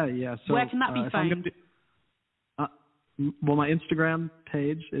 Yeah. So where can that be found? my Instagram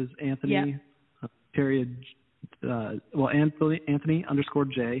page is Anthony Anthony _J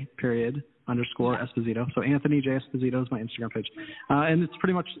 _ Esposito. So Anthony J Esposito is my Instagram page, and it's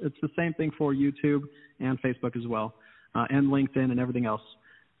pretty much the same thing for YouTube and Facebook as well, and LinkedIn and everything else.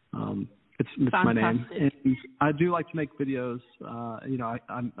 It's my name. And I do like to make videos.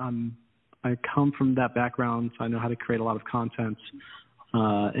 I come from that background, so I know how to create a lot of content,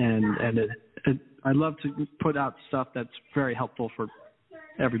 I love to put out stuff that's very helpful for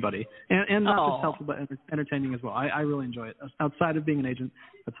everybody, and not just helpful, but entertaining as well. I really enjoy it. Outside of being an agent,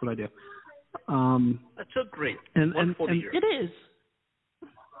 that's what I do. That's so great. And it is.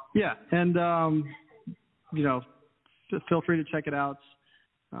 Yeah, and feel free to check it out,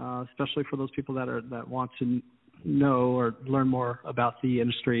 especially for those people that want to know or learn more about the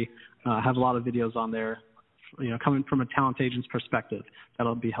industry. I have a lot of videos on there, coming from a talent agent's perspective.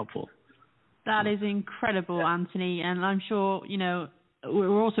 That'll be helpful. That is incredible, Anthony, and I'm sure,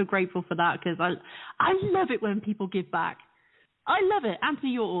 we're also grateful for that, because I love it when people give back. I love it.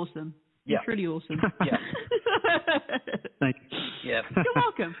 Anthony, you're awesome. Yeah. You're truly awesome. Yeah. Thank you. Yeah. You're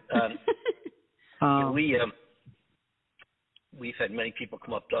welcome. We've had many people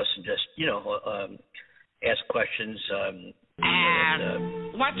come up to us and just, ask questions.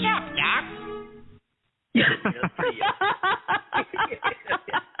 What's up, Doc? Yeah.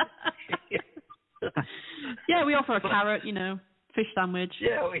 Yeah, we offer a carrot, fish sandwich.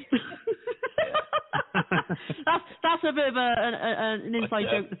 Yeah, that's a bit of an inside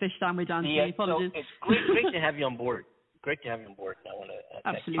joke, the fish sandwich, Anthony. Apologies. So it's great to have you on board. Great to have you on board. I want to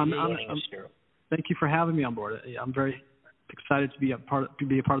thank you for joining us here. Thank you for having me on board. I'm very excited to be a part of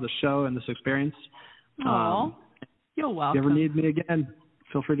the show and this experience. You're welcome. If you ever need me again,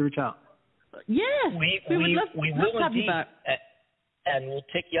 feel free to reach out. Yes, we would love to have you back. And we'll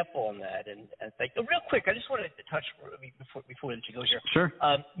take you up on that. And thank you. Real quick, I just wanted to touch before we let you go here. Sure.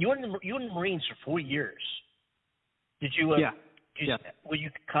 You were in the Marines for 4 years. Did you? Yeah. Were you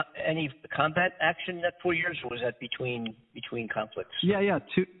any combat action in that 4 years, or was that between conflicts? Yeah.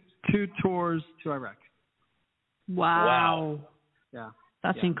 Two tours to Iraq. Wow. Yeah.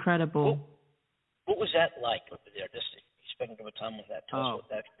 That's incredible. What was that like over there? Just spending a bit of time with that. Tell us what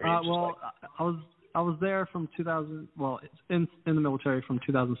that experience was like. I was there from 2000. Well, in the military from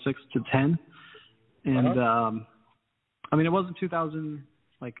 2006 to 10, and it wasn't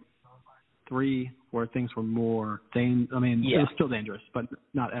 2003 where things were more it was still dangerous, but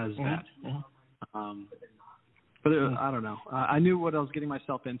not as bad. But I don't know. I knew what I was getting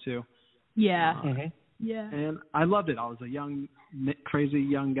myself into. Yeah. Yeah. And I loved it. I was a young, crazy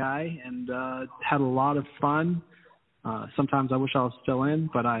young guy, and had a lot of fun. Sometimes I wish I was still in,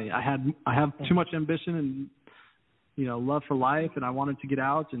 but I have too much ambition and love for life, and I wanted to get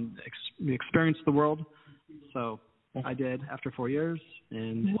out and experience the world. So I did after 4 years,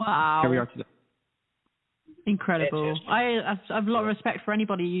 and here we are today. Incredible. I have a lot of respect for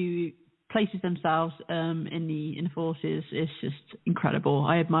anybody who places themselves in the forces. It's just incredible.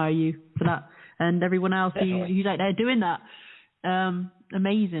 I admire you for that, and everyone else who's out there doing that.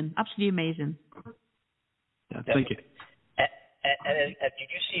 Amazing, absolutely amazing. Yeah, thank you. And did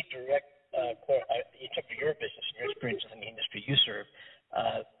you see direct, in terms of your business and your experience in the industry you serve,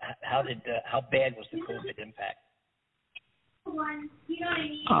 how bad was the COVID impact?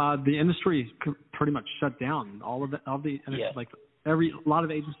 The industry pretty much shut down. A lot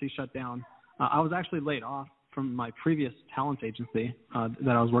of agencies shut down. I was actually laid off from my previous talent agency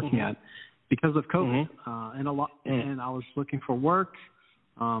that I was working at because of COVID, and I was looking for work.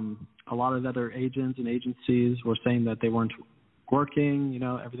 A lot of other agents and agencies were saying that they weren't working.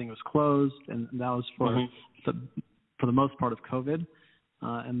 Everything was closed, and that was for the most part of COVID.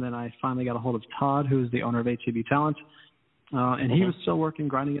 And then I finally got a hold of Todd, who is the owner of HAB Talent, and he was still working,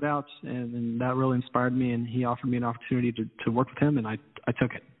 grinding it out, and that really inspired me. And he offered me an opportunity to work with him, and I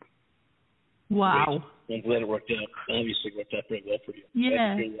took it. Wow! I'm glad it worked out. Obviously, it worked out very well for you.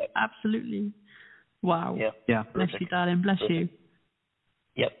 Yeah, absolutely. Wow. Yeah. Bless you, darling. Bless you.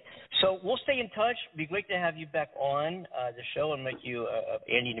 Yep. So we'll stay in touch. It'd be great to have you back on the show and make you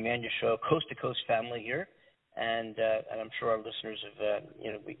Andy and Amanda show, coast to coast family here. And I'm sure our listeners have,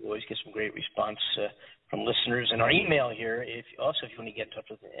 we always get some great response from listeners. And our email here, if you want to get in touch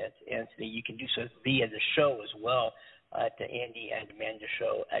with Anthony, you can do so via the show as well at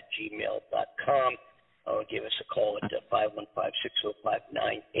andyandamandashow@gmail.com, or give us a call at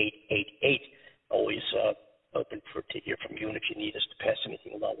 515-605-9888. Always open to hear from you, and if you need us to pass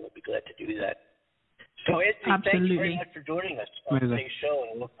anything along, we'll be glad to do that. So, Anthony, thanks very much for joining us on today's show,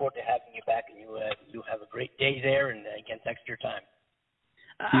 and we look forward to having you back, and you have a great day there, and again, thanks for your time.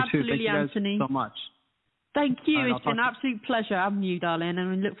 You too. Thank you guys Anthony. so much. Thank you. It's been an absolute pleasure having you, darling, and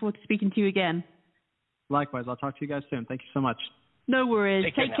I look forward to speaking to you again. Likewise. I'll talk to you guys soon. Thank you so much. No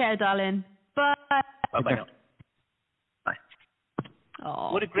worries. Take care, darling. Bye. Bye-bye now. Bye.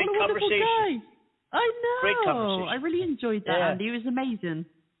 Oh, what a great conversation. Guy. I know. Great conversation. I really enjoyed that, Andy. It was amazing.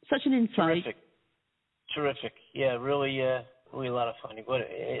 Such an insight. Terrific. Yeah, really a lot of fun. What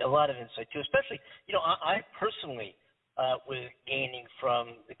a lot of insight too. Especially, I personally was gaining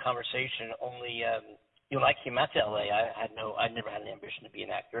from the conversation. Only, when I came out to LA, I never had an ambition to be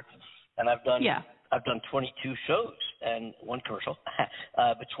an actor, and I've done 22 shows and one commercial,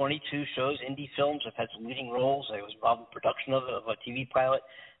 but 22 shows, indie films. I've had some leading roles. I was involved in production of a TV pilot,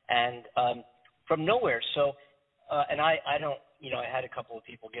 and from nowhere. So, and I don't. I had a couple of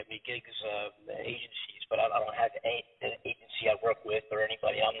people get me gigs, agencies, but I don't have an agency I work with or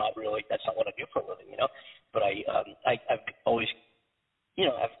anybody. I'm not really. That's not what I do for a living, But I've always,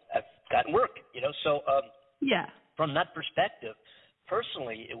 I've gotten work, So from that perspective,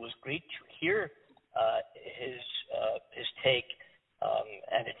 personally, it was great to hear his take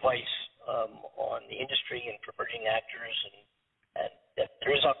and advice on the industry and for emerging actors, and that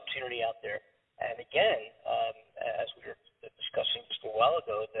there is opportunity out there. And again, as we were discussing just a while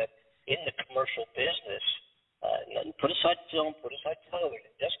ago, that in the commercial business, put aside film, put aside television,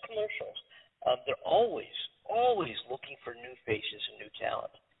 just commercials, they're always looking for new faces and new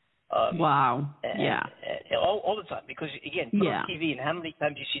talent. Wow. All the time. Because, again, put on TV, and how many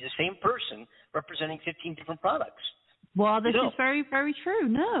times you see the same person representing 15 different products? Well, this is very, very true.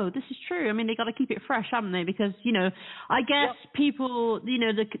 No, this is true. I mean, they got to keep it fresh, haven't they? Because, I guess people,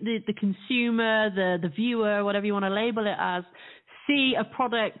 the consumer, the viewer, whatever you want to label it as, see a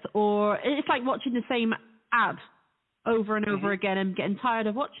product, or it's like watching the same ad over and over again and getting tired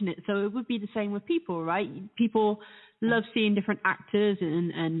of watching it. So it would be the same with people, right? People love seeing different actors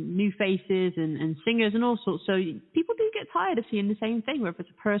and new faces and singers and all sorts. So people do get tired of seeing the same thing, whether it's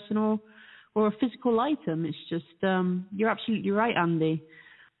a personal or a physical item. It's just, you're absolutely right, Andy.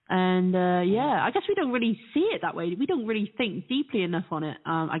 And, I guess we don't really see it that way. We don't really think deeply enough on it,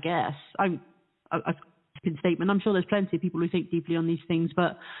 I guess. I've been statement. I'm sure there's plenty of people who think deeply on these things,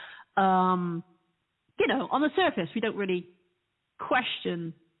 but, on the surface, we don't really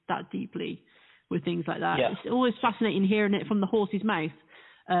question that deeply with things like that. Yeah. It's always fascinating hearing it from the horse's mouth.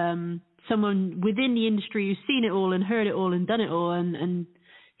 Someone within the industry who's seen it all and heard it all and done it all, and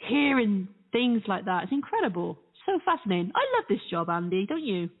hearing things like that. It's incredible. So fascinating. I love this job, Andy, don't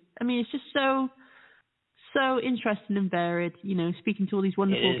you? I mean, it's just so interesting and varied, speaking to all these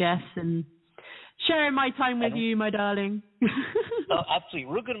wonderful guests and sharing my time with you, my darling. Absolutely.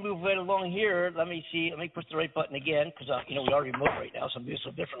 We're going to move right along here. Let me see. Let me push the right button again because, we are remote right now, so I'm doing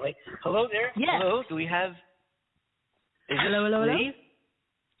so differently. Hello there. Yeah. Hello. Do we have... Hello. Lee?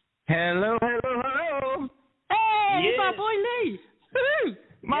 Hello. Hey, it's our boy Lee. Woo!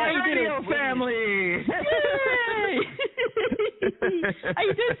 My radio family! Yay! How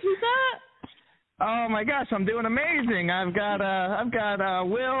you doing, sweetheart? Oh my gosh, I'm doing amazing. I've got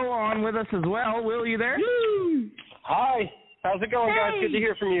Will on with us as well. Will, you there? Woo! Hi. How's it going, guys? Good to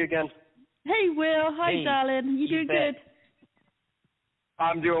hear from you again. Hey, Will. Hi, darling. You doing good?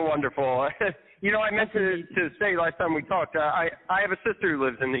 I'm doing wonderful. I meant to say last time we talked, I have a sister who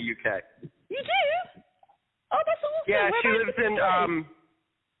lives in the UK. You do? Oh, that's awesome. Yeah, she lives in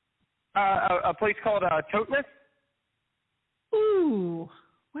a place called Totnes. Ooh.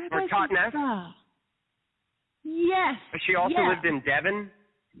 Whereabouts or Totnes. Yes. She also lived in Devon.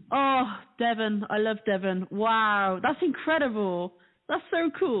 Oh, Devon. I love Devon. Wow. That's incredible. That's so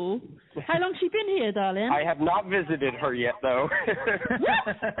cool. How long's she been here, darling? I have not visited her yet, though.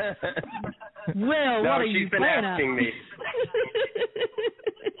 Will, no, what are you she's been asking me.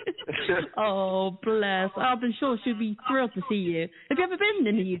 Oh, bless. I'm sure she'll be thrilled to see you. Have you ever been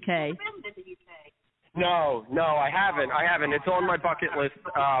in the UK? No, I haven't. It's on my bucket list.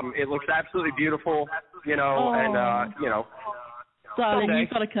 It looks absolutely beautiful, Darling, someday. you've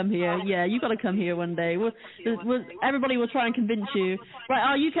got to come here. Yeah, you've got to come here one day. Everybody will try and convince you. Right,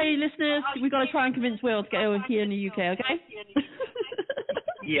 our UK listeners, we've got to try and convince Will to get over here in the UK, okay?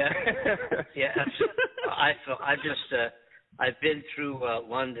 Yeah. I've been through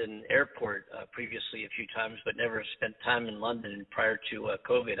London Airport previously a few times, but never spent time in London. Prior to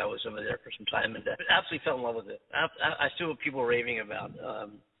COVID, I was over there for some time and absolutely fell in love with it. I still have people raving about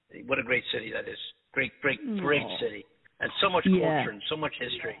what a great city that is. Great city. And so much culture and so much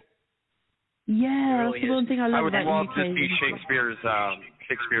history. Yeah, really that's the one thing I love about the UK. I would love to see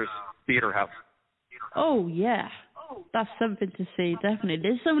Shakespeare's Theater House. Oh, yeah. That's something to see, definitely.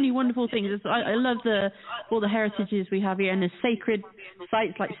 There's so many wonderful things. I love all the heritages we have here, and the sacred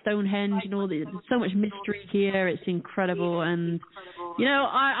sites like Stonehenge and all the. There's so much mystery here. It's incredible, and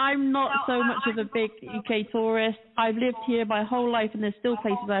I'm not so much of a big UK tourist. I've lived here my whole life, and there's still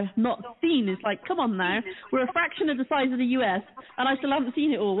places I've not seen. It's like, come on now, we're a fraction of the size of the US, and I still haven't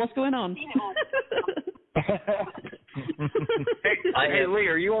seen it all. What's going on? Hey, Lee,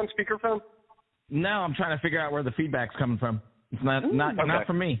 are you on speakerphone? No, I'm trying to figure out where the feedback's coming from. It's not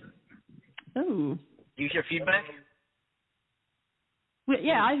from me. Oh. Use your feedback? Well,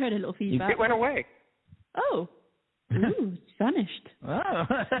 yeah, I heard a little feedback. It went away. Oh. Ooh, it's vanished. Oh.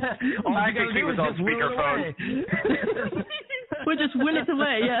 All I think he was on speakerphone. We'll just will it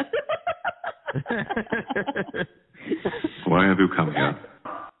away, yeah. Why have you come here?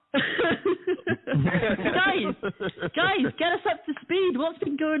 guys, get us up to speed. What's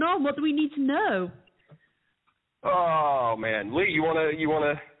been going on? What do we need to know? Oh man, Lee, you wanna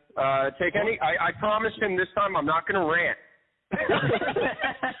take any? I promised him this time I'm not gonna rant. But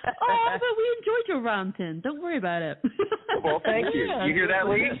we enjoyed your ranting. Don't worry about it. Well, thank you. You hear that,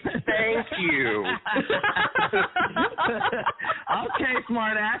 Lee? Thank you. Okay,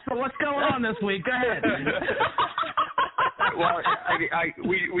 smart ass. So what's going on this week? Go ahead. Well,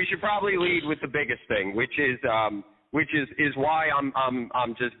 we should probably lead with the biggest thing, which is why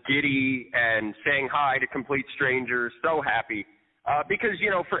I'm just giddy and saying hi to complete strangers, so happy, because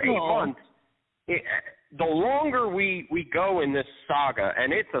for 8 months, the longer we go in this saga,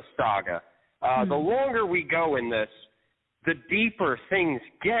 and it's a saga, the longer we go in this, the deeper things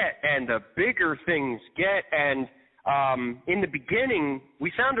get and the bigger things get, and in the beginning,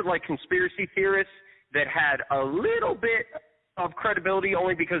 we sounded like conspiracy theorists that had a little bit of credibility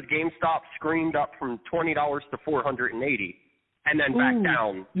only because GameStop screamed up from $20 to $480 and then back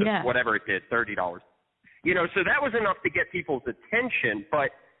down to whatever it did, $30. So that was enough to get people's attention,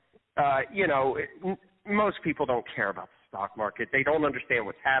 but, most people don't care about the stock market. They don't understand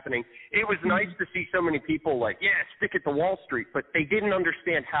what's happening. It was nice to see so many people stick it to Wall Street, but they didn't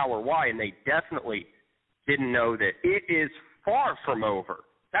understand how or why, and they definitely didn't know that it is far from over.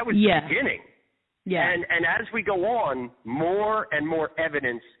 That was the beginning. Yeah. And as we go on, more and more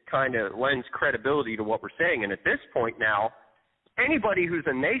evidence kind of lends credibility to what we're saying. And at this point now, anybody who's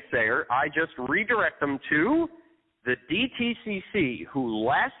a naysayer, I just redirect them to the DTCC, who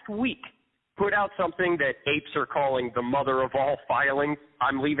last week put out something that apes are calling the mother of all filings.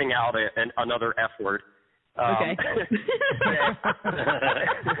 I'm leaving out another F word. Okay.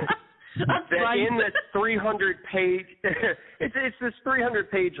 That in this 300-page, it's this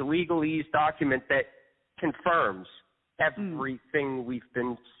 300-page legalese document that confirms everything we've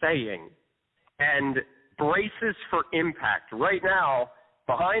been saying and braces for impact. Right now,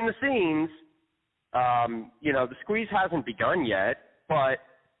 behind the scenes, the squeeze hasn't begun yet, but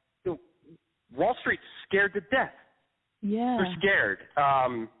Wall Street's scared to death. Yeah, they're scared.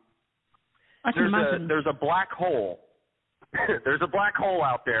 There's a black hole. There's a black hole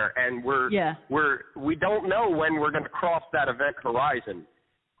out there, and we don't know when we're going to cross that event horizon,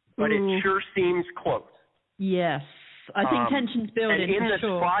 but it sure seems close. Yes, I think tension's building. And in this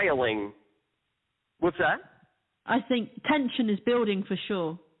filing, what's that? I think tension is building for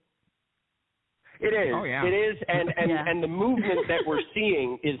sure. It is. Oh, yeah. It is, and the movement that we're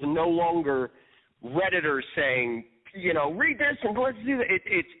seeing is no longer Redditors saying, read this and let's do that.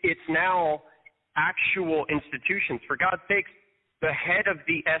 It's now actual institutions. For God's sakes, the head of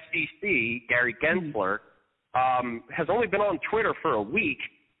the SEC, Gary Gensler, has only been on Twitter for a week,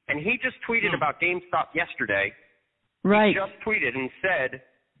 and he just tweeted about GameStop yesterday. Right. He just tweeted and said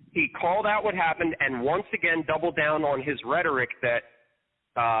he called out what happened and once again doubled down on his rhetoric that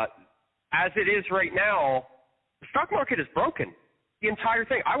as it is right now, the stock market is broken. The entire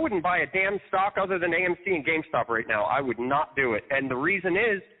thing. I wouldn't buy a damn stock other than AMC and GameStop right now. I would not do it. And the reason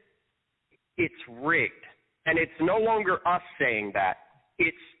is it's rigged. And it's no longer us saying that.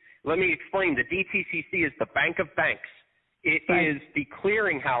 Let me explain. The DTCC is the bank of banks. It is the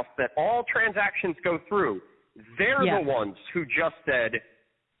clearinghouse that all transactions go through. They're the ones who just said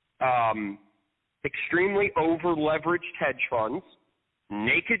extremely over-leveraged hedge funds,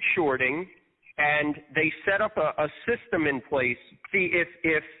 naked shorting, and they set up a system in place. See,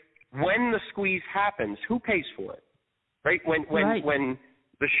 if when the squeeze happens, who pays for it? Right? When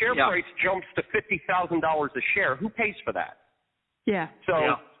the share price jumps to $50,000 a share, who pays for that? Yeah. So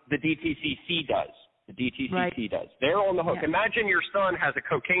the DTCC does. The DTCC does. They're on the hook. Yeah. Imagine your son has a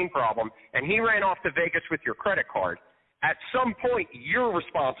cocaine problem, and he ran off to Vegas with your credit card. At some point, you're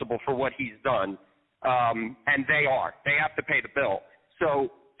responsible for what he's done, and they are. They have to pay the bill.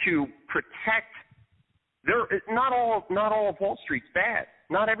 So to protect not all of Wall Street's bad.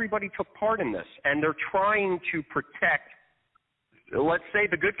 Not everybody took part in this, and they're trying to protect, let's say,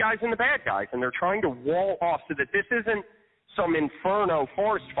 the good guys and the bad guys, and they're trying to wall off so that this isn't some inferno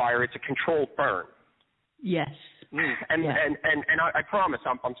forest fire. It's a controlled burn. Yes. And I promise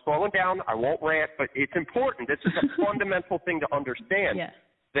I'm slowing down. I won't rant, but it's important. This is a fundamental thing to understand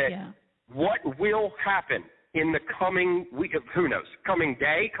that what will happen in the coming week, who knows, coming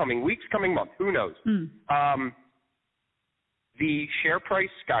day, coming weeks, coming month, who knows. The share price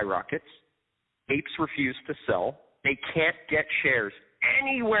skyrockets. Apes refuse to sell. They can't get shares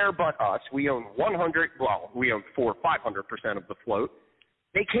anywhere but us. We own 400 or 500% of the float.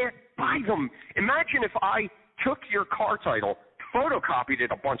 They can't buy them. Imagine if I took your car title, photocopied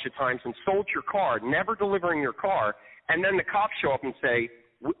it a bunch of times, and sold your car, never delivering your car, and then the cops show up and say,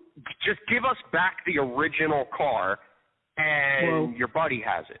 just give us back the original car, and your buddy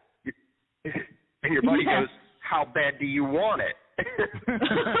has it. And your buddy goes, how bad do you want it?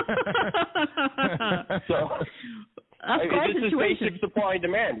 So this is basic supply and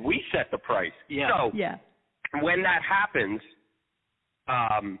demand. We set the price. So when that happens,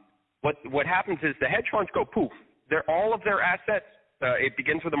 what happens is the hedge funds go poof. All of their assets, it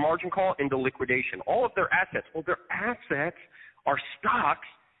begins with a margin call into liquidation. All of their assets, their assets are stocks.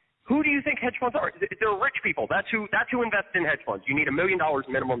 Who do you think hedge funds are? They're rich people. That's who invests in hedge funds. You need $1 million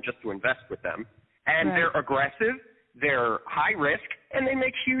minimum just to invest with them. And they're aggressive, they're high risk, and they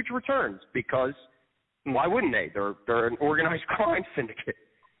make huge returns because why wouldn't they? They're an organized crime syndicate.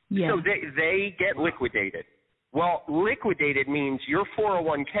 So they get liquidated. Well, liquidated means your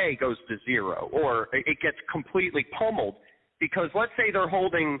 401k goes to zero, or it gets completely pummeled because let's say they're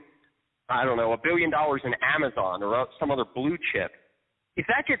holding, I don't know, $1 billion in Amazon or some other blue chip. If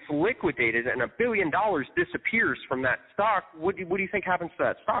that gets liquidated and $1 billion disappears from that stock, what do you think happens to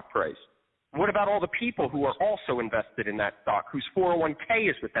that stock price? What about all the people who are also invested in that stock, whose 401k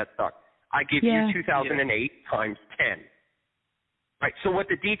is with that stock? I give you 2008 times 10. Right. So what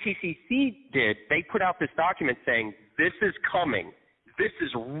the DTCC did, they put out this document saying, this is coming. This is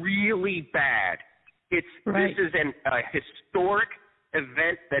really bad. This is a historic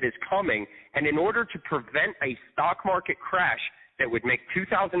event that is coming. And in order to prevent a stock market crash that would make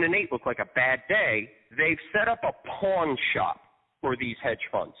 2008 look like a bad day, they've set up a pawn shop for these hedge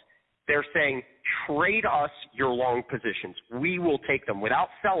funds. They're saying, trade us your long positions. We will take them without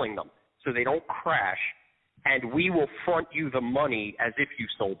selling them so they don't crash, and we will front you the money as if you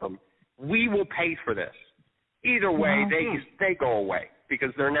sold them. We will pay for this. Either way, they go away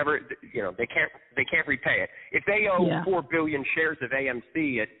because they're never, they can't repay it. If they owe 4 billion shares of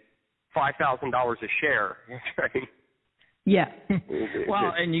AMC at $5,000 a share, right?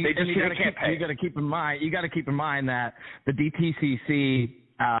 Well, and you got to keep in mind that the DTCC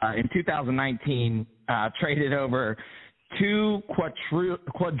in 2019 traded over $2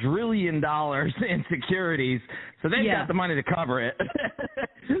 quadrillion in securities, so they've got the money to cover it. I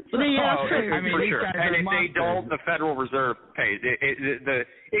mean, for sure. And if they don't, the Federal Reserve pays.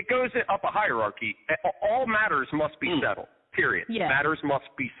 It goes up a hierarchy. All matters must be settled. Period. Matters must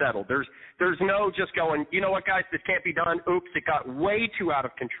be settled. There's no just going, you know what, guys, this can't be done. Oops, it got way too out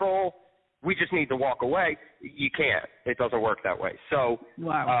of control. We just need to walk away. You can't. It doesn't work that way. So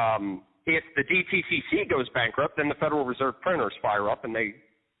if the DTCC goes bankrupt, then the Federal Reserve printers fire up and they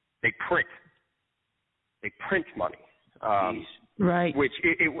print. They print money. Which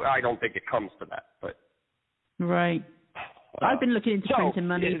I don't think it comes to that. But I've been looking into printing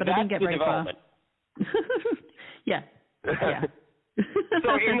money, but I didn't get very far. So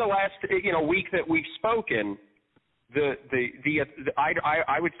in the last week that we've spoken,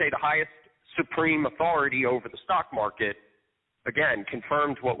 I would say the highest supreme authority over the stock market, again,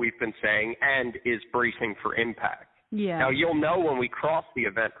 confirmed what we've been saying and is bracing for impact. Now, you'll know when we cross the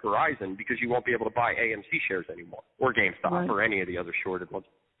event horizon because you won't be able to buy AMC shares anymore or GameStop or any of the other shorted ones.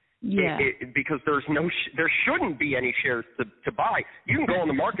 Because there shouldn't be any shares to buy. You can go on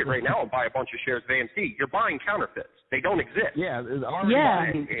the market right now and buy a bunch of shares of AMC. You're buying counterfeits. They don't exist.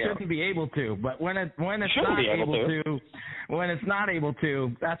 Shouldn't be able to. But when it's not able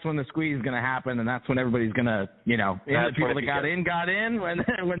to, that's when the squeeze is going to happen, and that's when everybody's going to, the people that got in. When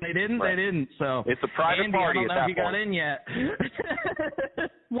they didn't, they didn't. So it's a private party. I don't know if you got in yet.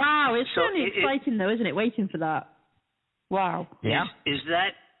 Wow, it's certainly exciting though, isn't it? Waiting for that. Wow. Yeah.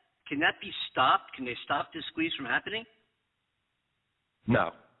 Can that be stopped? Can they stop this squeeze from happening?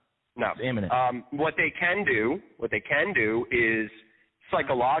 No. It's imminent. What they can do is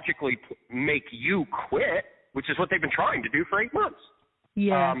psychologically make you quit, which is what they've been trying to do for 8 months.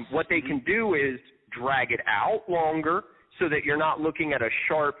 What they can do is drag it out longer so that you're not looking at a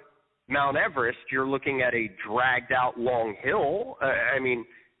sharp Mount Everest, you're looking at a dragged out long hill.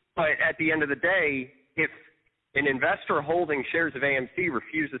 But at the end of the day, if an investor holding shares of AMC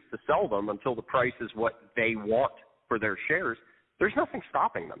refuses to sell them until the price is what they want for their shares, there's nothing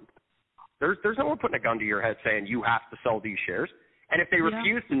stopping them. There's no one putting a gun to your head saying you have to sell these shares. And if they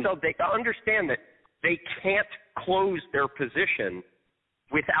refuse to sell, they understand that they can't close their position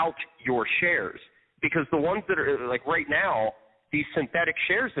without your shares, because the ones that are like right now, these synthetic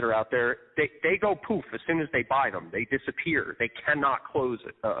shares that are out there, they go poof as soon as they buy them. They disappear. They cannot close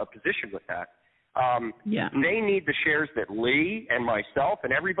a position with that. They need the shares that Lee and myself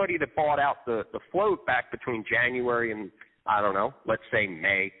and everybody that bought out the float back between January and, I don't know, let's say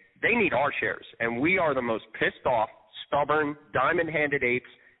May, they need our shares. And we are the most pissed off, stubborn, diamond-handed apes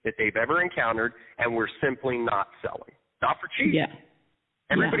that they've ever encountered, and we're simply not selling. Not for cheap. Yeah.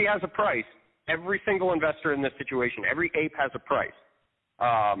 Everybody has a price. Every single investor in this situation, every ape has a price.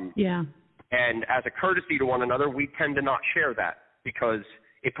 And as a courtesy to one another, we tend to not share that because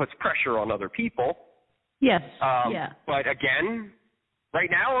it puts pressure on other people. Yes. But again, right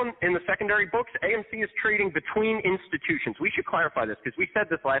now in the secondary books, AMC is trading between institutions. We should clarify this because we said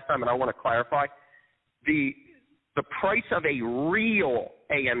this last time, and I want to clarify. The price of a real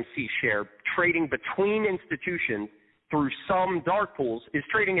AMC share trading between institutions through some dark pools is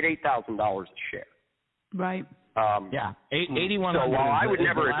trading at $8,000 a share. Right. 8,100. So while I would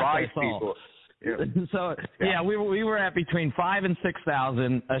never advise people. We were at between 5,000 and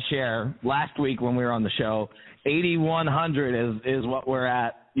 6,000 a share last week when we were on the show. 8,100 is what we're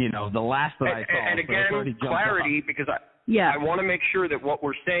at. The last that I saw. And again, clarity, because I want to make sure that what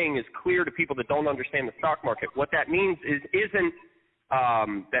we're saying is clear to people that don't understand the stock market. What that means isn't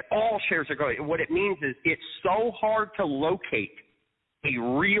that all shares are going. What it means is it's so hard to locate a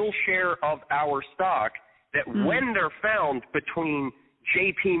real share of our stock that when they're found between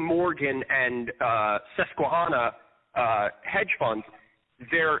J.P. Morgan and Susquehanna hedge funds,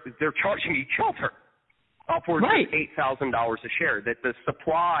 they're charging each other upwards of $8,000 a share. That the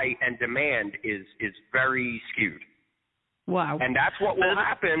supply and demand is very skewed. Wow. And that's what will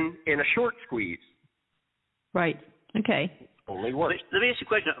happen in a short squeeze. Right. Okay. Only works. Let me ask you a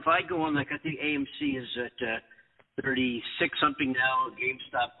question. If I go on, like I think AMC is at 36 something now.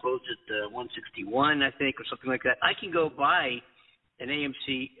 GameStop closed at 161, I think, or something like that. I can go buy an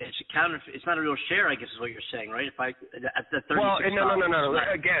AMC. It's a counterfeit. It's not a real share, I guess, is what you're saying, right? If I at the 36. Well, no.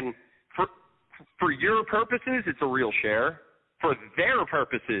 Again, for your purposes, it's a real share. For their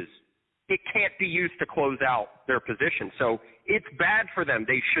purposes, it can't be used to close out their position. So it's bad for them.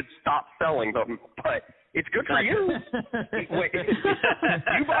 They should stop selling them, but it's good for you.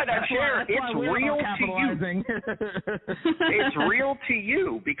 You buy that share, it's real to you. It's real to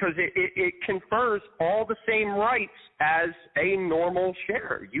you because it confers all the same rights as a normal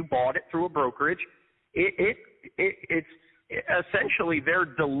share. You bought it through a brokerage. It's essentially they're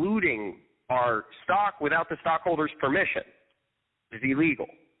diluting our stock without the stockholders' permission. It's illegal.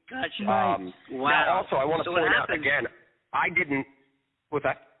 Gotcha. Wow. Now, also, I want to point out again, I didn't. What's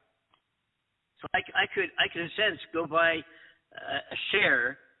that? So I could in a sense go buy a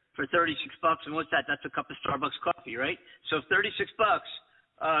share for $36, and what's that? That's a cup of Starbucks coffee, right? So $36,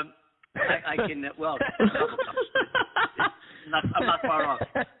 I can well, I'm not far off.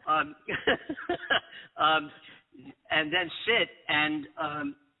 And then sit and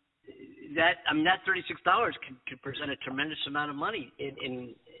that $36 could present a tremendous amount of money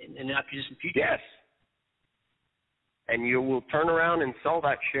in the not too distant future. Yes. And you will turn around and sell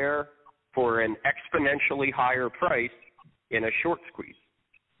that share for an exponentially higher price in a short squeeze.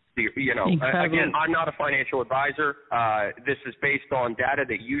 Again, I'm not a financial advisor. This is based on data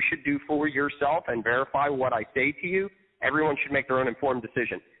that you should do for yourself and verify what I say to you. Everyone should make their own informed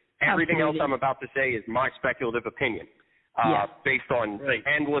decision. Everything else I'm about to say is my speculative opinion, based on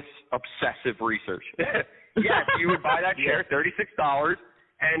endless obsessive research. Yes, you would buy that share, $36,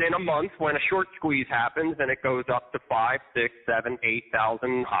 and in a month when a short squeeze happens and it goes up to 5, 6, 7,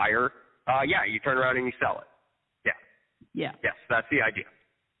 8,000 higher, you turn around and you sell it. Yes, that's the idea.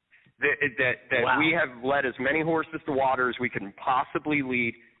 That we have led as many horses to water as we can possibly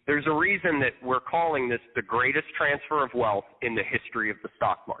lead. There's a reason that we're calling this the greatest transfer of wealth in the history of the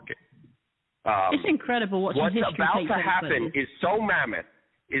stock market. It's incredible watching history take place. What's about to happen is so mammoth,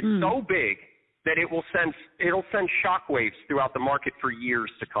 so big, that it'll send shockwaves throughout the market for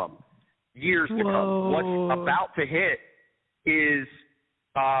years to come. Years to come. What's about to hit is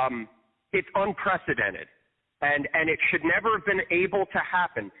it's unprecedented, and it should never have been able to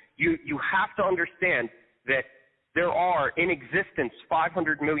happen. You have to understand that there are in existence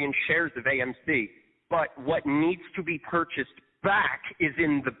 500 million shares of AMC, but what needs to be purchased back is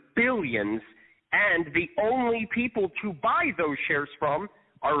in the billions, and the only people to buy those shares from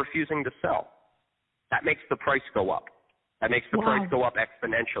are refusing to sell. That makes the price go up. That makes the price go up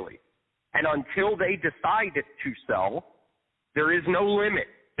exponentially. And until they decide to sell, there is no limit.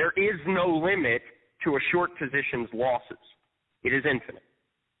 There is no limit to a short position's losses. It is infinite.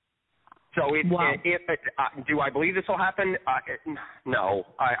 So do I believe this will happen? No.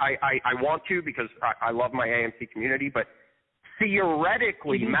 I want to because I love my AMC community, but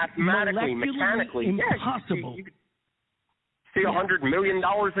theoretically, mathematically, mechanically, impossible. You could see $100 million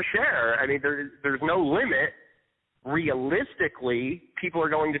a share. I mean, there's no limit. Realistically, people are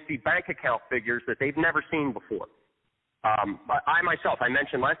going to see bank account figures that they've never seen before. I myself, I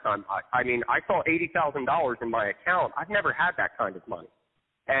mentioned last time, I saw $80,000 in my account. I've never had that kind of money.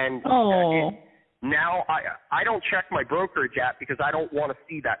 And now I don't check my brokerage app because I don't want to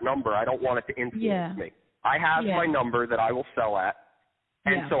see that number. I don't want it to influence me. I have my number that I will sell at,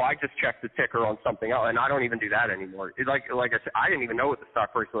 and so I just check the ticker on something else, and I don't even do that anymore. Like I said, I didn't even know what the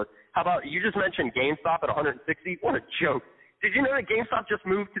stock price was. How about you just mentioned GameStop at 160? What a joke. Did you know that GameStop just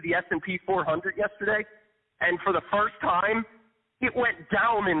moved to the S&P 400 yesterday? And for the first time, it went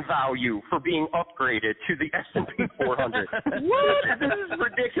down in value for being upgraded to the S&P 400. What? This is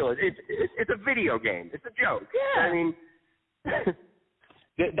ridiculous. It's a video game. It's a joke. Yeah. I mean,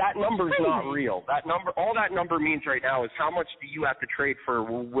 that number's not real. All that number means right now is how much do you have to trade for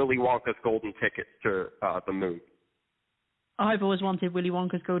Willy Wonka's golden ticket to the moon? I've always wanted Willy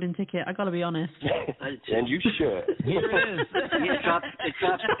Wonka's golden ticket. I got to be honest. And you should. Here it is. It dropped.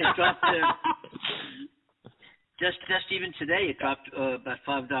 Just even today, it dropped about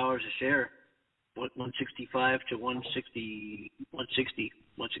 $5 a share, 165 to 160,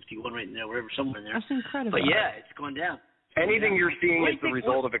 161 right in there, wherever, somewhere in there. That's incredible. But yeah, it's gone down. Anything you're seeing is the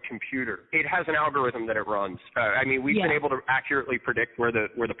result of a computer. It has an algorithm that it runs. We've been able to accurately predict where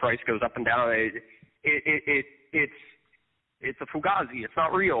the price goes up and down. It's a fugazi. It's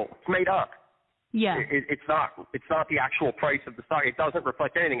not real. It's made up. Yeah. It's not the actual price of the stock. It doesn't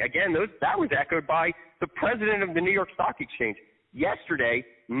reflect anything. Again, that was echoed by the president of the New York Stock Exchange. Yesterday,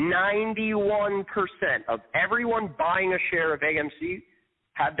 91% of everyone buying a share of AMC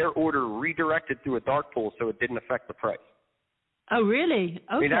had their order redirected through a dark pool so it didn't affect the price. Oh, really? Okay.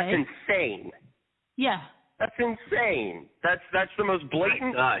 I mean, that's insane. Yeah. That's insane. That's the most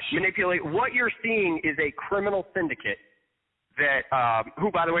blatant manipulate. What you're seeing is a criminal syndicate that,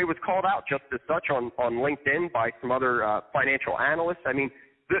 who, by the way, was called out just as such on LinkedIn by some other financial analysts. I mean,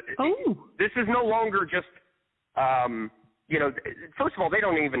 this is no longer just, first of all, they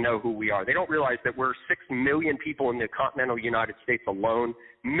don't even know who we are. They don't realize that we're 6 million people in the continental United States alone,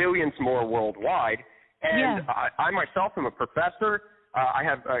 millions more worldwide. And I myself am a professor.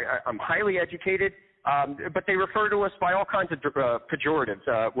 I'm highly educated, but they refer to us by all kinds of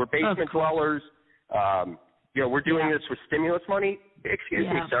pejoratives. We're basement dwellers. We're doing this with stimulus money. Excuse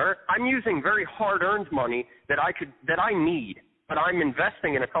me, sir. I'm using very hard-earned money that I need, but I'm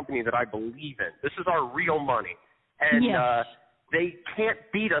investing in a company that I believe in. This is our real money. And they can't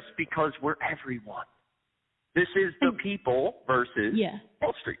beat us because we're everyone. This is the people versus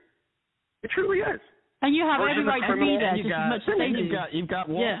Wall Street. It truly is. And you have every right to be there just as much as they do. You've got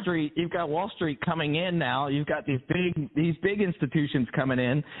Wall Street. You've got Wall Street coming in now. You've got these big institutions coming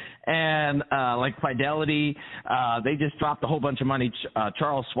in, and like Fidelity, they just dropped a whole bunch of money.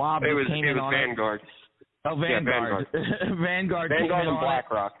 Charles Schwab came in on Vanguard. Oh, Vanguard. Vanguard and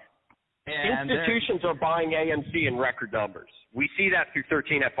BlackRock. And institutions are buying AMC in record numbers. We see that through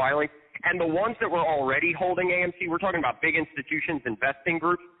 13F filing. And the ones that were already holding AMC, we're talking about big institutions, investing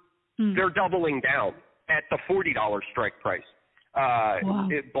groups, they're doubling down at the $40 strike price.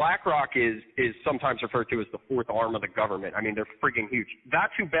 BlackRock is sometimes referred to as the fourth arm of the government. I mean, they're freaking huge.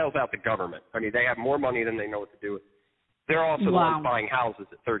 That's who bails out the government. I mean, they have more money than they know what to do with. They're also the ones buying houses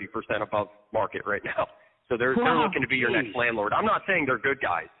at 30% above market right now. So they're looking to be your next landlord. I'm not saying they're good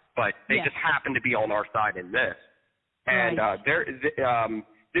guys, but they just happen to be on our side in this. And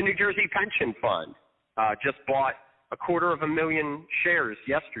the New Jersey Pension Fund just bought 250,000 shares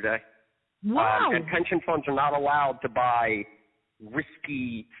yesterday. Wow. And pension funds are not allowed to buy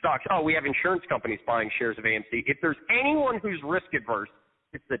risky stocks. Oh, we have insurance companies buying shares of AMC. If there's anyone who's risk adverse,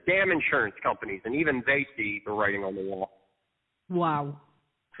 it's the damn insurance companies, and even they see the writing on the wall. Wow.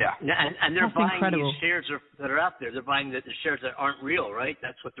 Yeah. And they're buying these shares that are out there. They're buying the shares that aren't real, right?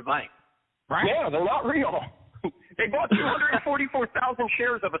 That's what they're buying. Right? Yeah, they're not real. They bought 244,000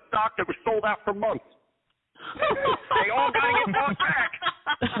 shares of a stock that was sold out for months. They all got to get bought back.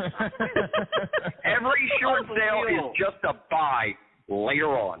 Every short sale is just a buy later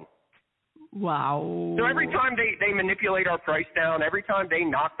on. Wow. So every time they manipulate our price down, every time they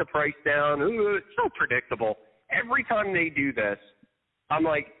knock the price down, it's so predictable. Every time they do this, I'm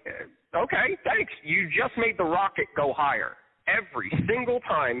like, okay, thanks. You just made the rocket go higher. Every single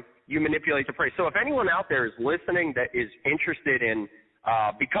time you manipulate the price. So if anyone out there is listening that is interested in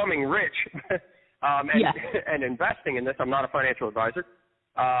becoming rich and investing in this, I'm not a financial advisor,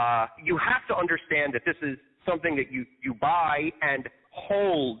 you have to understand that this is something that you buy and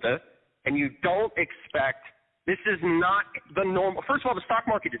hold, and you don't expect, this is not the normal. First of all, the stock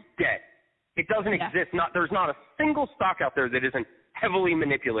market is dead. It doesn't exist. There's not a single stock out there that isn't heavily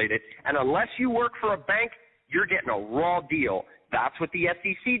manipulated, and unless you work for a bank, you're getting a raw deal. That's what the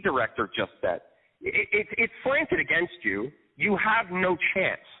SEC director just said. It's slanted against you. You have no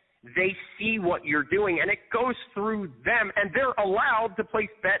chance. They see what you're doing, and it goes through them, and they're allowed to place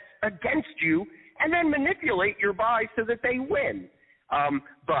bets against you and then manipulate your buy so that they win.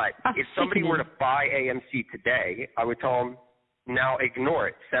 But if somebody were to buy AMC today, I would tell them, now ignore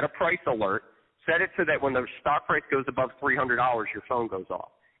it. Set a price alert. Set it so that when the stock price goes above $300, your phone goes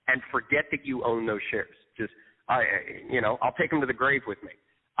off. And forget that you own those shares. Just, I'll take them to the grave with me.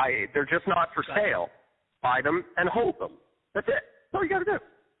 They're just not for sale. Buy them and hold them. That's it. That's all you got to do.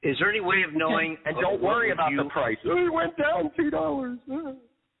 Is there any way of knowing? And don't worry about the price. Oh, it went down $2. Don't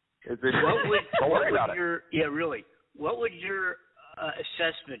worry about it. Yeah, really. What would your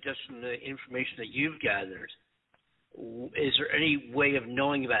assessment, just from the information that you've gathered, is there any way of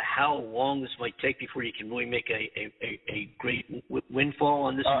knowing about how long this might take before you can really make a great windfall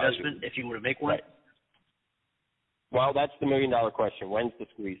on this investment, if you were to make one? Right. Well, that's the $1 million question. When's the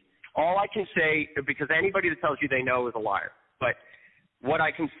squeeze? All I can say, because anybody that tells you they know is a liar, but what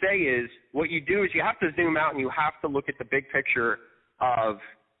I can say is what you do is you have to zoom out and you have to look at the big picture of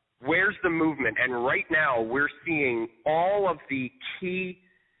where's the movement. And right now we're seeing all of the key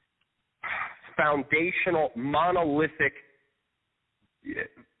foundational, monolithic,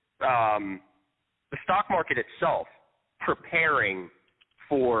 the stock market itself preparing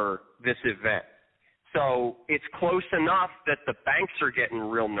for this event. So it's close enough that the banks are getting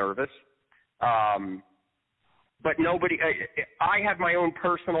real nervous. But nobody, I have my own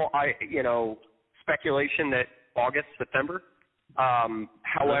personal, speculation that August, September.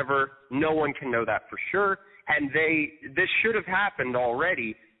 However, no one can know that for sure. And this should have happened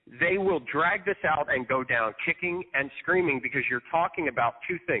already. They will drag this out and go down kicking and screaming because you're talking about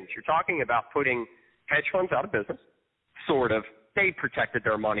two things. You're talking about putting hedge funds out of business, sort of. They protected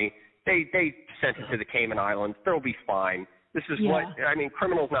their money. They sent it to the Cayman Islands. They'll be fine. This is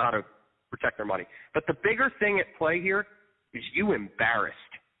criminals know how to protect their money. But the bigger thing at play here is you embarrassed.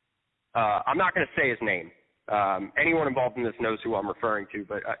 I'm not going to say his name. Anyone involved in this knows who I'm referring to,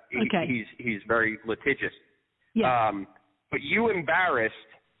 but he's very litigious. Yeah. But you embarrassed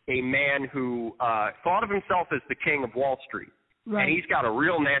a man who thought of himself as the king of Wall Street. Right. And he's got a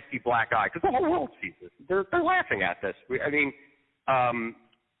real nasty black eye because the whole world sees this. They're laughing at this.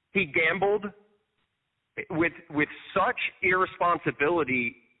 He gambled with such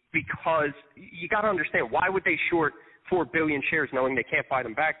irresponsibility because you got to understand, why would they short 4 billion shares knowing they can't buy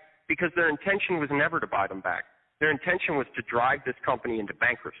them back? Because their intention was never to buy them back. Their intention was to drive this company into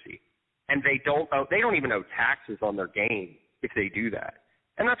bankruptcy. And they don't even owe taxes on their gain if they do that.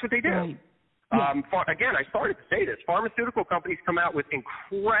 And that's what they do. Right. Again, I started to say this. Pharmaceutical companies come out with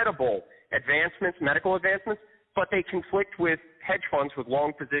incredible advancements, medical advancements, but they conflict with hedge funds with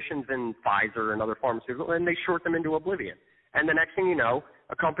long positions in Pfizer and other pharmaceuticals, and they short them into oblivion. And the next thing you know,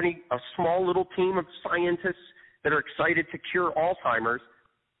 a small little team of scientists that are excited to cure Alzheimer's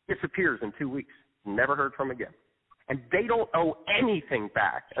disappears in 2 weeks. Never heard from again. And they don't owe anything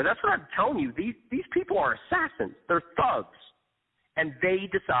back. And that's what I'm telling you. These people are assassins. They're thugs. And they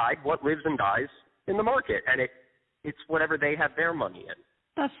decide what lives and dies in the market. And it's whatever they have their money in.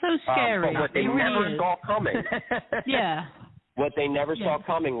 That's so scary. But what they never saw coming. Yeah. What they never saw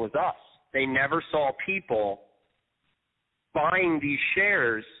coming was us. They never saw people buying these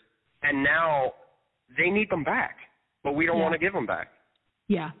shares, and now they need them back. But we don't want to give them back.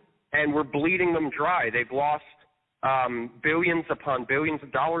 Yeah. And we're bleeding them dry. They've lost billions upon billions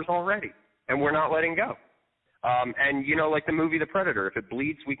of dollars already, and we're not letting go. And, like the movie The Predator, if it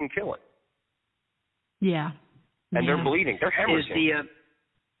bleeds, we can kill it. Yeah. And they're bleeding. They're hemorrhaging.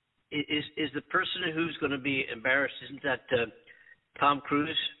 Is the person who's going to be embarrassed, isn't that Tom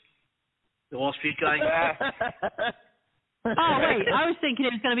Cruise, the Wall Street guy? Oh, wait, I was thinking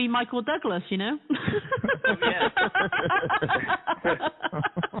it was going to be Michael Douglas,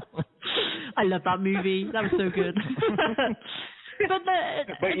 I love that movie. That was so good.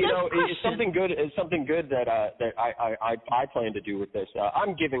 But it's something good. It's something good that I plan to do with this.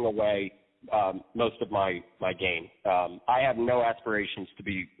 I'm giving away most of my gain. I have no aspirations to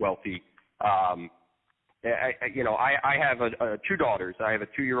be wealthy. I have two daughters. I have a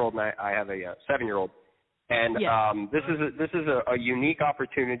 2-year-old and I have a 7-year-old. And this is a unique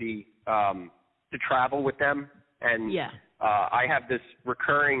opportunity to travel with them. And I have this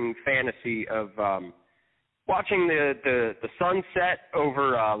recurring fantasy of watching the sunset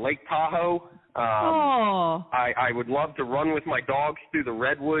over Lake Tahoe. I would love to run with my dogs through the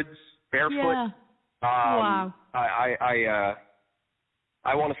redwoods barefoot. Yeah. Wow.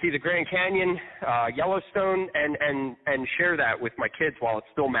 I want to see the Grand Canyon, Yellowstone, and share that with my kids while it's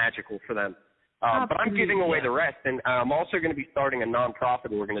still magical for them. But I'm giving away the rest, and I'm also going to be starting a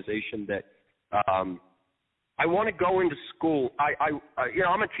nonprofit organization that I want to go into school.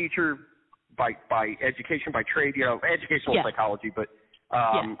 I'm a teacher by education, by trade, educational psychology, but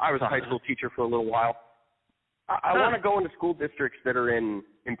I was a high school teacher for a little while. I want to go into school districts that are in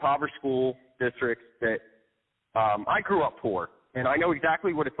impoverished school districts that I grew up poor, and I know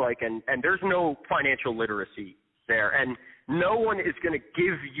exactly what it's like, and there's no financial literacy there, and no one is going to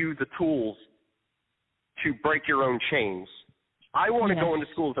give you the tools to break your own chains. I want to go into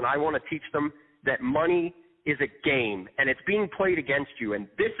schools, and I want to teach them that money is a game, and it's being played against you, and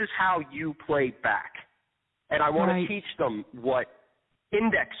this is how you play back. And I want to teach them what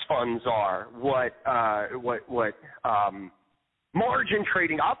index funds are, what margin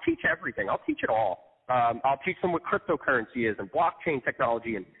trading. I'll teach everything. I'll teach it all. I'll teach them what cryptocurrency is and blockchain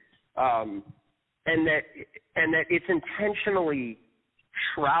technology, and that it's intentionally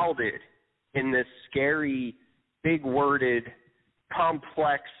shrouded in this scary, big-worded,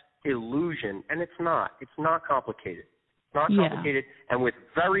 complex illusion, and it's not. It's not complicated. It's not complicated, and with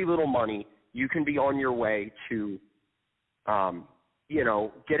very little money, you can be on your way to,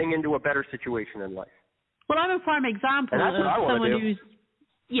 getting into a better situation in life. Well, I'm a prime example of someone who's.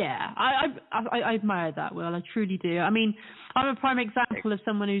 Yeah, I admire that, Will. I truly do. I mean, I'm a prime example of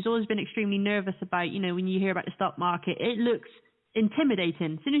someone who's always been extremely nervous about, when you hear about the stock market, it looks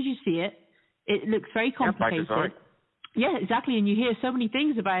intimidating. As soon as you see it, it looks very complicated. Yeah, exactly. And you hear so many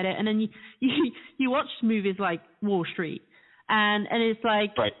things about it, and then you watch movies like Wall Street, and it's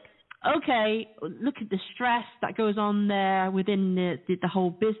like, okay, look at the stress that goes on there within the whole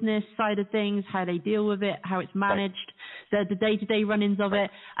business side of things, how they deal with it, how it's managed, the day-to-day run-ins of it,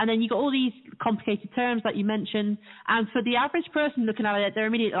 and then you got all these complicated terms that you mentioned, and for the average person looking at it, they're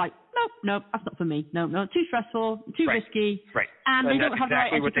immediately like, nope, that's not for me. No, too stressful, too risky, and they don't have the right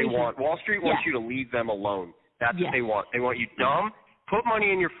education. What they want. Wall Street wants you to leave them alone. That's what they want. They want you dumb, put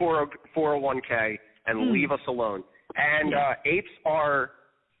money in your 401k, and leave us alone. And apes are,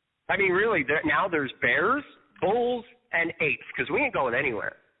 really, now there's bears, bulls, and apes, because we ain't going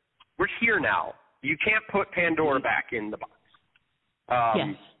anywhere. We're here now. You can't put Pandora back in the box.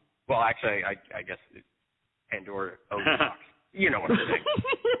 Well, actually, I guess Pandora owns the box. You know what I'm saying?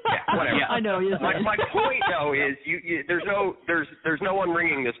 Whatever. I know. My point, though, is there's no one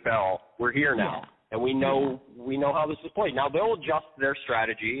ringing this bell. We're here now. And we know how this is played. Now, they'll adjust their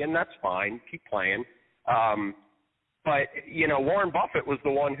strategy, and that's fine. Keep playing. But, Warren Buffett was the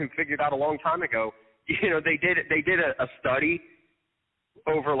one who figured out a long time ago, they did a study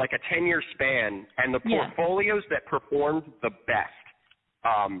over like a 10-year span, and the portfolios that performed the best,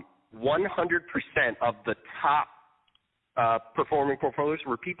 100% of the top performing portfolios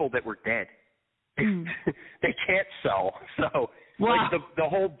were people that were dead. They can't sell. So like the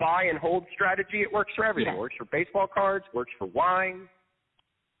whole buy and hold strategy, it works for everything. It works for baseball cards, works for wine,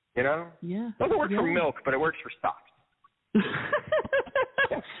 Doesn't work for milk, but it works for stocks.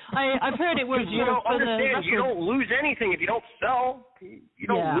 I've heard it works. You don't understand. You don't lose anything if you don't sell. You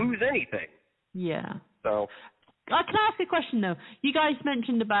don't lose anything. Yeah. So, can I ask a question though? You guys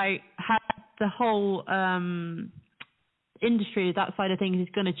mentioned about how the whole industry, that side of things, is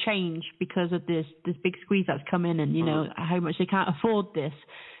going to change because of this big squeeze that's come in, and how much they can't afford this.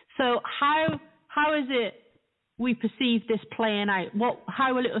 So how is it we perceive this playing out?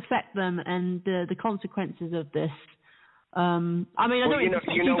 How will it affect them and the consequences of this? I don't know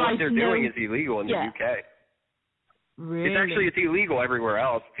what they're doing is illegal in the UK. Really? It's illegal everywhere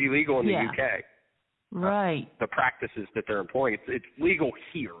else. It's illegal in the UK. Right. The practices that they're employing, it's legal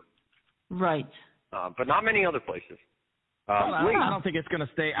here. Right. But not many other places. I don't think it's going to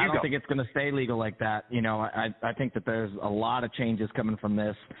stay. I don't think it's going to stay legal like that. I think that there's a lot of changes coming from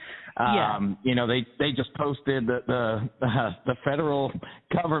this. They just posted that the federal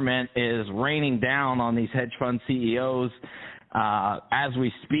government is raining down on these hedge fund CEOs as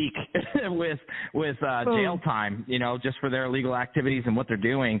we speak with jail time, just for their illegal activities and what they're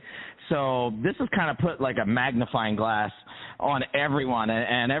doing. So this has kind of put like a magnifying glass on everyone,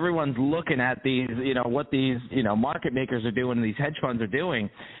 and everyone's looking at these, what these, market makers are doing and these hedge funds are doing.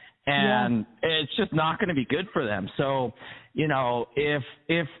 And it's just not going to be good for them. So,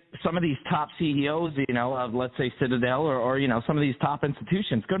 if some of these top CEOs, of let's say Citadel or some of these top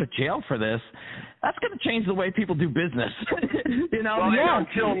institutions go to jail for this, that's going to change the way people do business.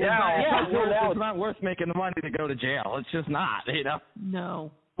 Until now, it's not worth making the money to go to jail. It's just not.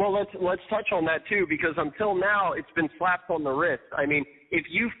 No. Well, let's touch on that too, because until now it's been slapped on the wrist. I mean, if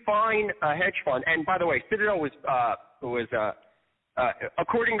you find a hedge fund, and by the way, Citadel was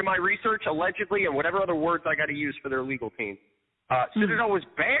according to my research, allegedly, and whatever other words I got to use for their legal team, Citadel was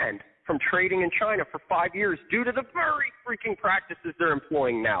banned from trading in China for 5 years due to the very freaking practices they're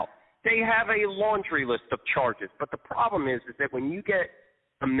employing now. They have a laundry list of charges, but the problem is that when you get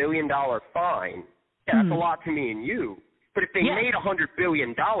 $1 million fine, that's a lot to me and you. But if they made $100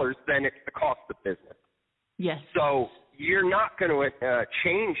 billion, then it's the cost of business. Yes. So you're not going to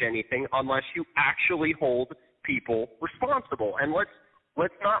change anything unless you actually hold people responsible. And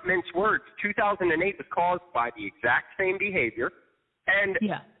let's not mince words. 2008 was caused by the exact same behavior, and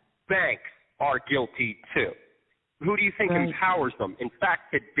banks are guilty too. Who do you think empowers them? In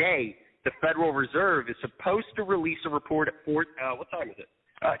fact, today the Federal Reserve is supposed to release a report at what time is it?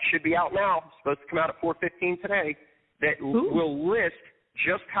 It should be out now. It's supposed to come out at 4:15 today. That will list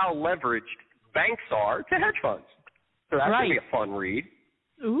just how leveraged banks are to hedge funds. So that's going to be a fun read.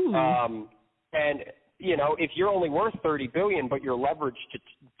 Ooh. And if you're only worth $30 billion, but you're leveraged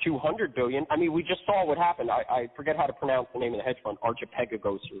to $200 billion, I mean, we just saw what happened. I forget how to pronounce the name of the hedge fund,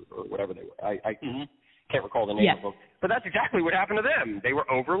 Archipelagos or whatever they were. I can't recall the name of them. But that's exactly what happened to them. They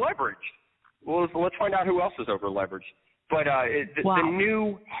were over-leveraged. Well, let's find out who else is over-leveraged. But the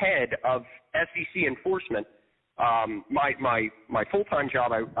new head of SEC enforcement, my full-time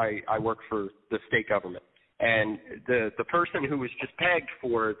job, I work for the state government. And the person who was just pegged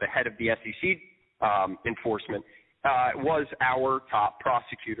for the head of the SEC enforcement was our top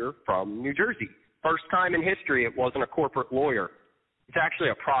prosecutor from New Jersey. First time in history it wasn't a corporate lawyer. It's actually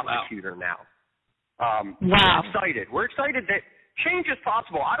a prosecutor now. We're excited. We're excited that change is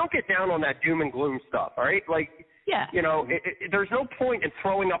possible. I don't get down on that doom and gloom stuff, all right? There's no point in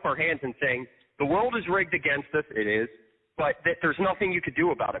throwing up our hands and saying the world is rigged against us. It is. But that there's nothing you could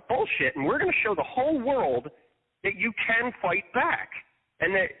do about it. Bullshit. And we're going to show the whole world that you can fight back.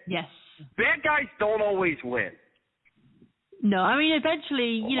 And that bad guys don't always win. No, I mean,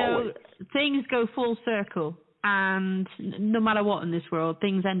 eventually, things go full circle. And no matter what in this world,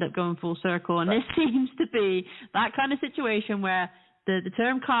 things end up going full circle. And this seems to be that kind of situation where the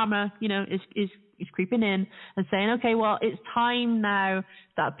term karma, is creeping in and saying, okay, well, it's time now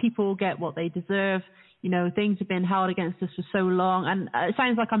that people get what they deserve. Things have been held against us for so long, and it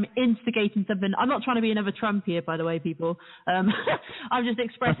sounds like I'm instigating something. I'm not trying to be another Trump here, by the way, people. I'm just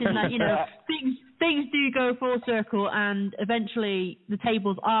expressing that, things do go full circle, and eventually the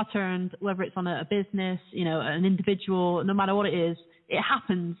tables are turned, whether it's on a business, an individual, no matter what it is, it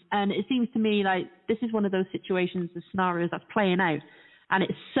happens. And it seems to me like this is one of those situations, the scenarios that's playing out. And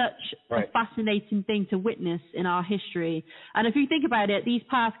it's such a fascinating thing to witness in our history. And if you think about it, these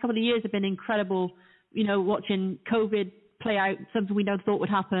past couple of years have been incredible. Watching COVID play out, something we never thought would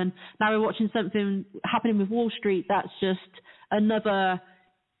happen. Now we're watching something happening with Wall Street that's just another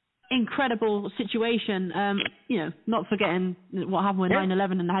incredible situation. Not forgetting what happened with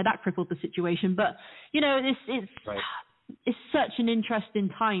 9/11 and how that crippled the situation. But, it's such an interesting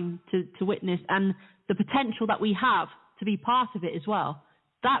time to witness, and the potential that we have to be part of it as well.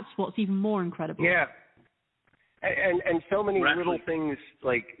 That's what's even more incredible. Yeah. And so many little things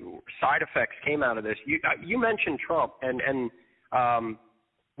like side effects came out of this. You mentioned Trump, and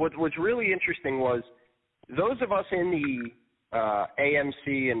what's really interesting was those of us in the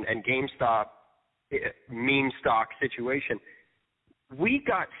AMC and GameStop meme stock situation, we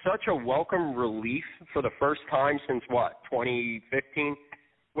got such a welcome relief for the first time since 2015,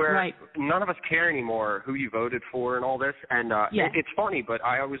 where none of us care anymore who you voted for and all this. And it's funny, but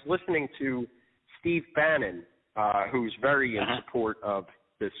I was listening to Steve Bannon, who's very in support of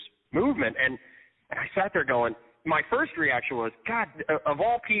this movement. And I sat there going, my first reaction was, God, of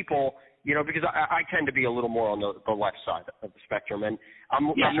all people, because I tend to be a little more on the left side of the spectrum. And I'm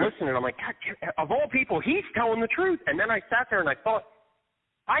listening, I'm like, God, of all people, he's telling the truth. And then I sat there and I thought,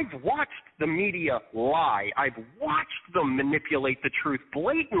 I've watched the media lie. I've watched them manipulate the truth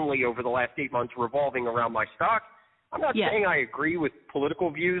blatantly over the last 8 months revolving around my stocks. I'm not saying I agree with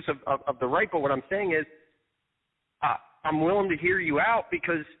political views of the right, but what I'm saying is, I'm willing to hear you out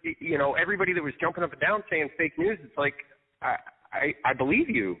because, you know, everybody that was jumping up and down saying fake news, it's like, I believe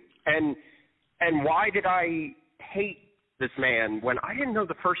you. And why did I hate this man when I didn't know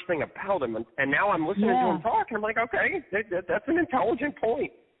the first thing about him? And now I'm listening to him talk, and I'm like, okay, that's an intelligent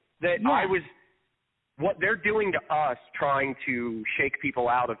point. That what they're doing to us, trying to shake people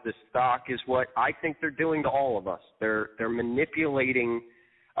out of this stock, is what I think they're doing to all of us. They're manipulating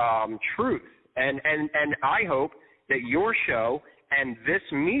truth. And I hope that your show and this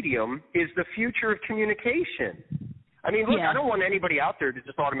medium is the future of communication. I mean, look, I don't want anybody out there to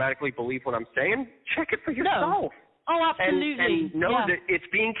just automatically believe what I'm saying. Check it for yourself. No. Oh, absolutely. And know that it's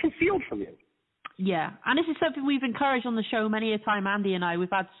being concealed from you. Yeah, and this is something we've encouraged on the show many a time, Andy and I. We've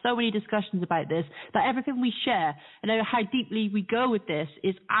had so many discussions about this, that everything we share and how deeply we go with this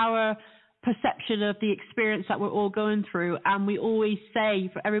is our perception of the experience that we're all going through. And we always say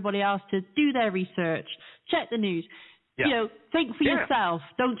for everybody else to do their research, check the news. You know, think for yourself.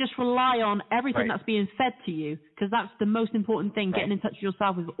 Don't just rely on everything that's being fed to you, because that's the most important thing, getting in touch with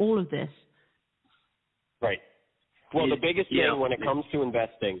yourself with all of this. Right. Well, the biggest thing when it comes to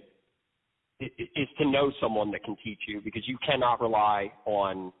investing is to know someone that can teach you, because you cannot rely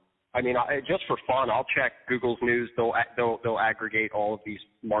on, I mean, just for fun, I'll check Google's news. They'll aggregate all of these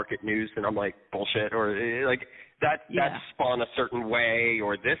market news, and I'm like, bullshit, or like that's spun a certain way,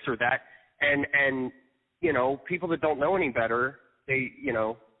 or this or that. And you know, people that don't know any better, they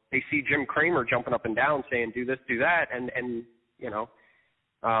see Jim Cramer jumping up and down saying, do this, do that. And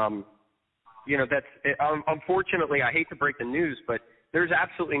that's, unfortunately, I hate to break the news, but there's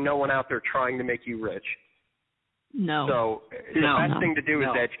absolutely no one out there trying to make you rich. No. So the best thing to do is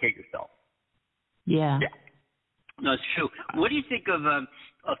educate yourself. Yeah. No, it's true. What do you think of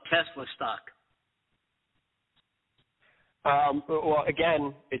Tesla stock? Well,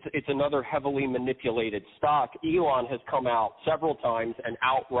 again, it's another heavily manipulated stock. Elon has come out several times and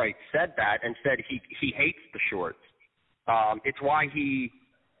outright said that, and said he hates the shorts. It's why he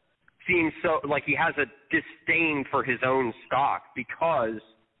seems so like he has a disdain for his own stock, because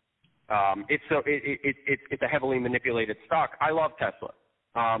it's a heavily manipulated stock. I love Tesla,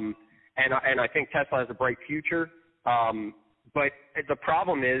 and I think Tesla has a bright future. But the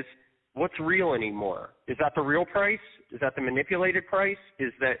problem is, what's real anymore? Is that the real price? Is that the manipulated price?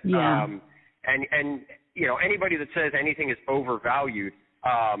 Is that and you know, anybody that says anything is overvalued,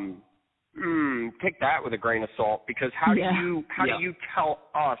 take that with a grain of salt, because how do you tell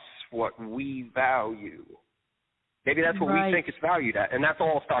us what we value? Maybe that's what we think it's valued at, and that's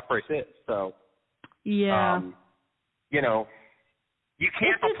all a stock price is. So you know, you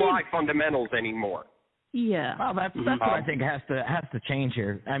can't apply fundamentals anymore. Yeah. Well, that's what I think has to change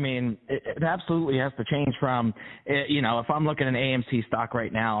here. I mean, it absolutely has to change from, you know, if I'm looking at an AMC stock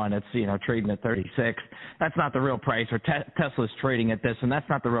right now and it's, you know, trading at 36, that's not the real price, or Tesla's trading at this and that's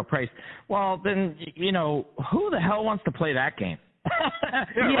not the real price. Well, then, you know, who the hell wants to play that game?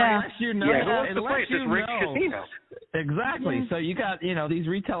 Unless you know. Who wants to play this rich casino? Exactly. So you got, you know, these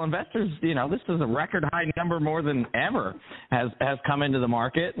retail investors, you know, this is a record high number, more than ever has come into the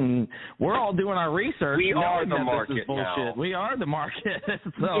market, and we're all doing our research. We are the market now. We are the market.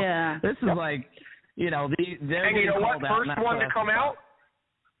 So this is like, you know, and you know what? First one to come out,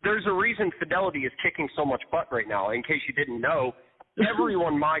 there's a reason Fidelity is kicking so much butt right now. In case you didn't know,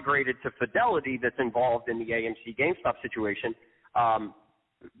 everyone migrated to Fidelity that's involved in the AMC GameStop situation.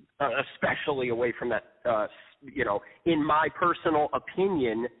 Especially away from that, you know, in my personal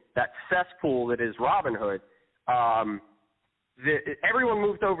opinion, that cesspool that is Robinhood. Everyone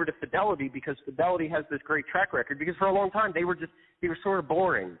moved over to Fidelity because Fidelity has this great track record. Because for a long time they were sort of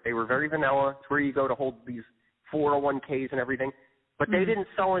boring. They were very vanilla. It's where you go to hold these 401ks and everything. But they didn't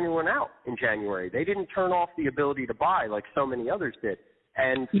sell anyone out in January. They didn't turn off the ability to buy like so many others did.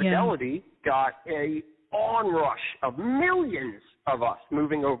 And Fidelity got a onrush of millions of us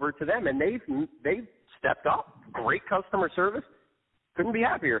moving over to them, and they've stepped up. Great customer service. Couldn't be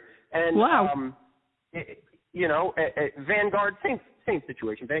happier. And you know, Vanguard, same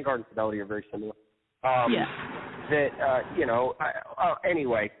situation. Vanguard and Fidelity are very similar. That you know.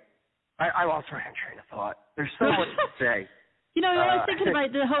 Anyway, I lost my train of thought. There's so much to say. You know, I was thinking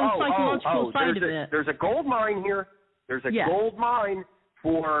about the whole psychological side of it. There's a gold mine here. There's a gold mine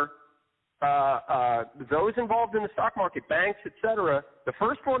for those involved in the stock market, banks, etc. The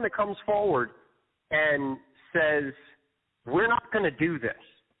first one that comes forward and says, we're not going to do this,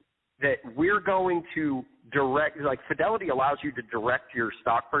 that we're going to direct, like Fidelity allows you to direct your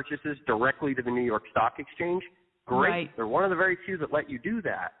stock purchases directly to the New York Stock Exchange. Great. Right. They're one of the very few that let you do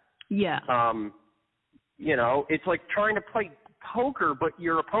that. Yeah. You know, it's like trying to play poker, but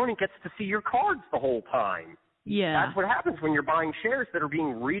your opponent gets to see your cards the whole time. Yeah. That's what happens when you're buying shares that are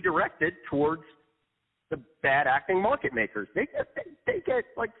being redirected towards the bad acting market makers. They get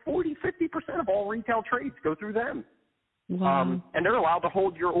like 40, 50% of all retail trades go through them. Wow. And they're allowed to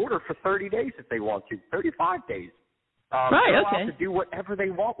hold your order for 30 days if they want to, 35 days. Right, they're allowed to do whatever they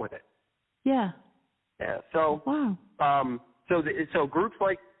want with it. Yeah. Yeah. So, wow. So groups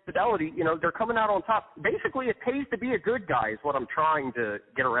like Fidelity, you know, they're coming out on top. Basically, it pays to be a good guy is what I'm trying to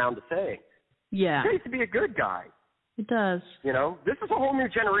get around to saying. Yeah. It pays to be a good guy. It does. You know, this is a whole new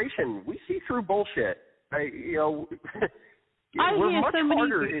generation. We see through bullshit. We're much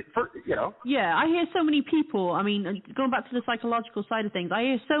harder, you know. Yeah, I hear so many people. I mean, going back to the psychological side of things, I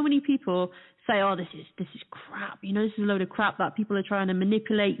hear so many people say, "Oh, this is crap." You know, this is a load of crap that people are trying to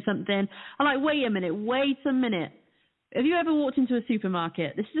manipulate something. I'm like, wait a minute. Have you ever walked into a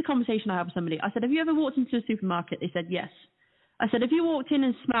supermarket? This is a conversation I have with somebody. I said, "Have you ever walked into a supermarket?" They said, "Yes." I said, "Have you walked in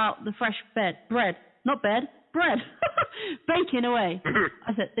and smelled the fresh bread, baking away?"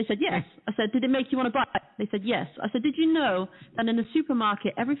 They said, "Yes." I said, "Did it make you want to buy it?" They said, "Yes." I said, "Did you know that in a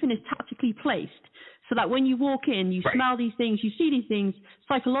supermarket, everything is tactically placed so that when you walk in, you smell these things, you see these things,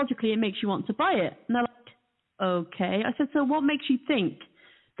 psychologically it makes you want to buy it?" And they're like, "Okay." I said, "So what makes you think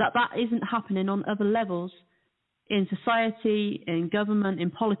that isn't happening on other levels in society, in government,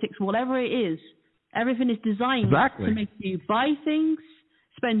 in politics, whatever it is? Everything is designed to make you buy things,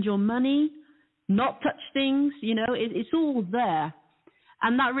 spend your money, not touch things, you know, it's all there."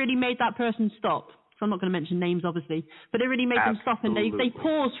 And that really made that person stop. So I'm not going to mention names, obviously, but it really made them stop, and they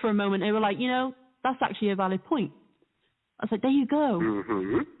paused for a moment. They were like, you know, that's actually a valid point. I was like, there you go.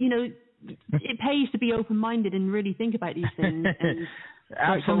 Mm-hmm. You know, it pays to be open-minded and really think about these things. And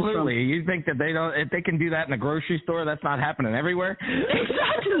absolutely. You think that if they can do that in a grocery store, that's not happening everywhere?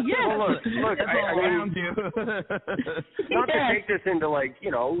 Exactly, yeah. Well, look, I mean, not to take this into, like,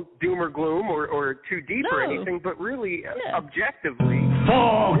 you know, doom or gloom or too deep or anything, but really, objectively.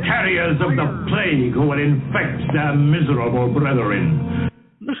 4 carriers of the plague who will infect their miserable brethren.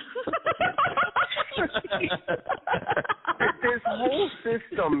 This whole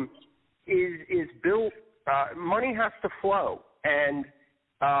system is built, money has to flow, and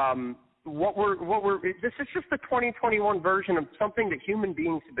this is just the 2021 version of something that human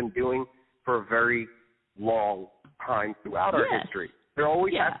beings have been doing for a very long time throughout our history. There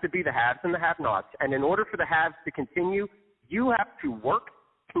always has to be the haves and the have-nots, and in order for the haves to continue, you have to work,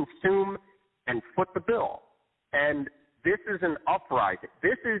 consume, and foot the bill. And this is an uprising.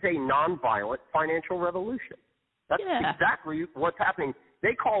 This is a nonviolent financial revolution. That's exactly what's happening.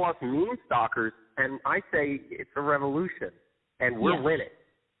 They call us meme stalkers, and I say it's a revolution, and we're winning.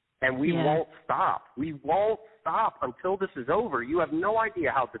 And we won't stop. We won't stop until this is over. You have no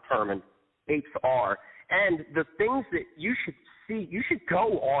idea how determined apes are. And the things that you should see, you should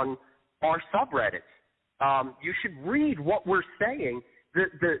go on our subreddits. You should read what we're saying,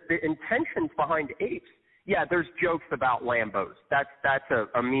 the intentions behind apes. Yeah, there's jokes about Lambos. That's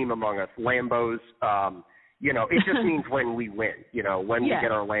a meme among us. Lambos, you know, it just means when we win, you know, when we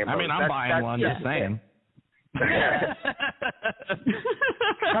get our Lambos. I mean, I'm buying one, just saying.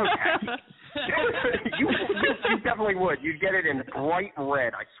 you definitely would. You'd get it in bright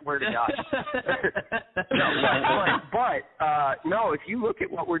red, I swear to God. No, if you look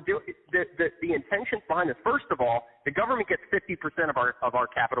at what we're doing, the intentions behind this, first of all, the government gets 50% of our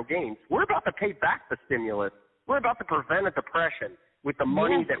capital gains. We're about to pay back the stimulus. We're about to prevent a depression with the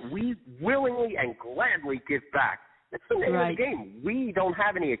money that we willingly and gladly give back. That's the name of the game. We don't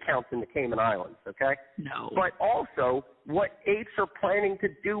have any accounts in the Cayman Islands, okay? No. But also what apes are planning to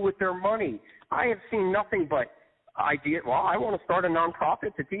do with their money. I have seen nothing but ideas. Well, I want to start a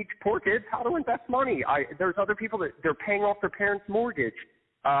nonprofit to teach poor kids how to invest money. There's other people that they're paying off their parents' mortgage.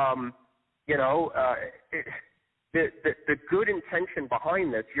 You know, the good intention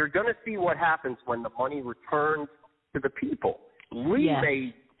behind this, you're going to see what happens when the money returns to the people. We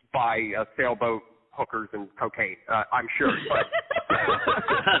may buy a sailboat, hookers, and cocaine, I'm sure. But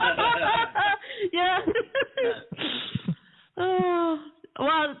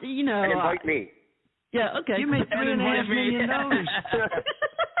well, you know. And invite me. Yeah, okay. You made $3.5 million.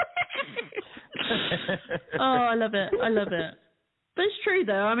 Oh, I love it. But it's true,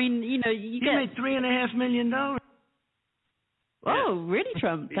 though. I mean, you know, you made $3.5 million. Oh, really,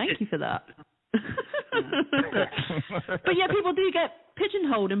 Trump? Thank you for that. But yeah, people do get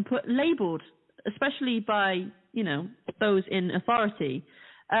pigeonholed and labeled, especially by, you know, those in authority,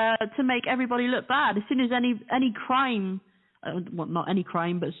 to make everybody look bad. As soon as any crime, well, not any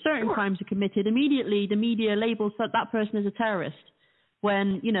crime, but certain crimes are committed, immediately the media labels that person as a terrorist,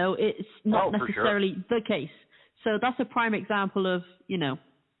 when, you know, it's not necessarily the case. So that's a prime example of, you know,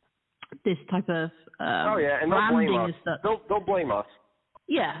 this type of and branding they'll blame and stuff. They'll blame us.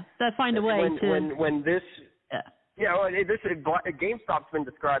 Yeah, they'll find a way when this. GameStop's been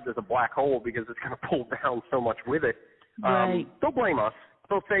described as a black hole because it's going to pull down so much with it. Right. They'll blame us.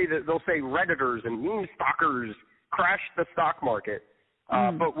 They'll say Redditors and meme stalkers crashed the stock market.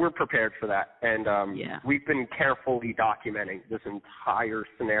 But we're prepared for that, and we've been carefully documenting this entire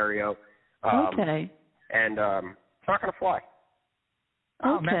scenario. And it's not going to fly.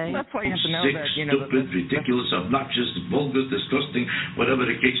 Okay. That's why you have to know that, stupid, ridiculous, obnoxious, vulgar, disgusting, whatever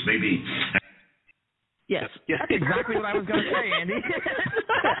the case may be. Yes. That's exactly what I was going to say, Andy.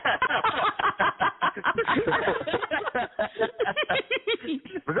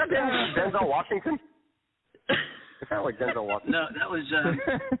 Was that Denzel Washington? It sounded like Denzel Washington. No, that was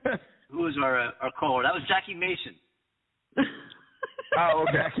who was our caller? That was Jackie Mason. Oh,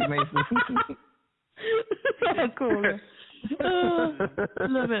 okay. Jackie Mason. Oh, cool.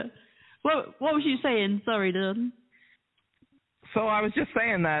 Love it. What was you saying? Sorry, Don. So I was just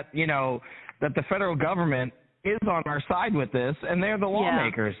saying that, that the federal government is on our side with this, and they're the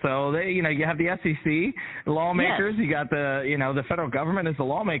lawmakers. So they, you have the SEC, the lawmakers. You got the federal government is the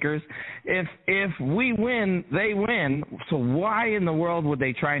lawmakers. If we win, they win. So why in the world would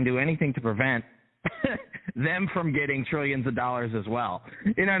they try and do anything to prevent them from getting trillions of dollars as well?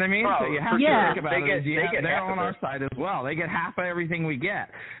 You know what I mean? So you have to think about they're on our side as well. They get half of everything we get.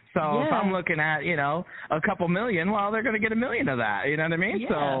 So if I'm looking at, a couple million, well, they're going to get $1 million of that. You know what I mean? Yeah.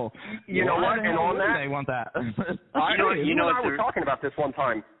 So you know what? And on that, they want that. I was talking about this one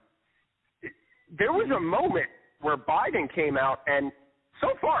time. There was a moment where Biden came out, and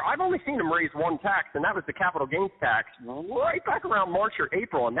so far I've only seen him raise one tax, and that was the capital gains tax, right back around March or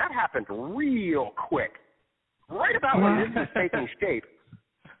April, and that happened real quick, right about when this is taking shape.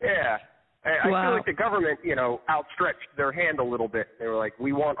 Yeah. I feel like the government, outstretched their hand a little bit. They were like,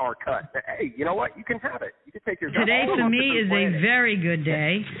 we want our cut. Hey, you know what? You can have it. You can take your Today for me is a very good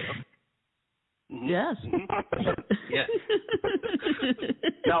day. Yes. Yes.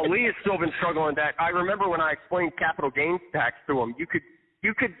 Now, Lee has still been struggling with that. I remember when I explained capital gains tax to him, you could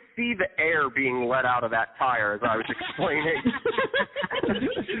see the air being let out of that tire as I was explaining.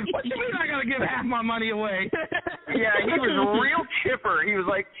 What do you mean I got to give half my money away? Yeah, he was real chipper. He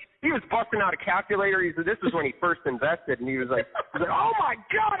was busting out a calculator. He said this was when he first invested, and he was like, oh, my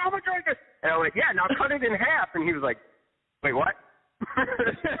God, how much do I get? And I went, yeah, now cut it in half. And he was like, wait, what?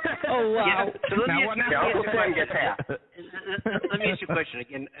 Oh, wow. Yeah, so let me ask you a question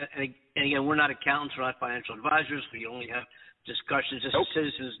again. And again, we're not accountants, we're not financial advisors. We only have discussions as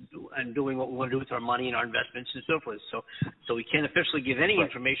citizens and doing what we want to do with our money and our investments and so forth. So we can't officially give any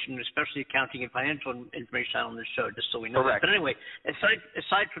information, especially accounting and financial information on this show, just so we know that. But anyway,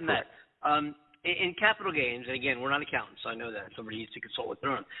 aside from that, in capital gains, and again, we're not accountants, I know that. Somebody needs to consult with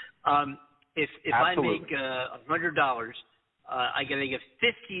their own. If I make $100, I got to give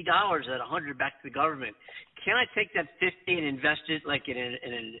 $50 at $100 back to the government. Can I take that $50 and invest it like in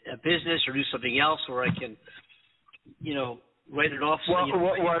a business or do something else, or I can, write it off? Well,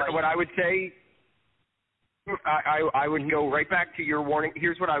 what I would say, I would go right back to your warning.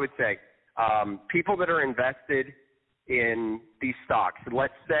 Here's what I would say: people that are invested in these stocks,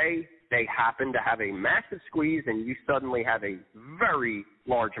 let's say they happen to have a massive squeeze, and you suddenly have a very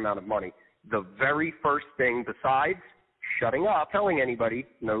large amount of money. The very first thing, besides shutting up, telling anybody,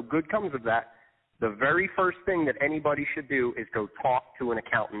 no good comes of that, the very first thing that anybody should do is go talk to an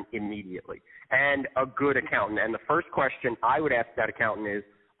accountant immediately, and a good accountant. And the first question I would ask that accountant is,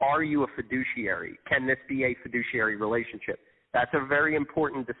 are you a fiduciary? Can this be a fiduciary relationship? That's a very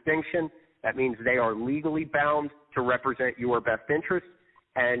important distinction. That means they are legally bound to represent your best interests,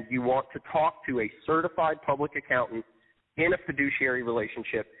 and you want to talk to a certified public accountant in a fiduciary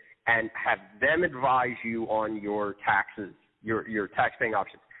relationship and have them advise you on your taxes, your tax-paying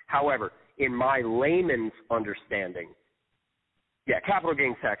options. However, in my layman's understanding, capital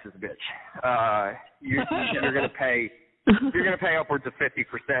gains tax is a bitch. You're going to pay. You're going to pay upwards of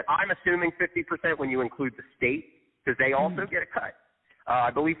 50%. I'm assuming 50% when you include the state, because they also get a cut.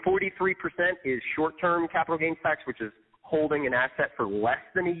 I believe 43% is short-term capital gains tax, which is holding an asset for less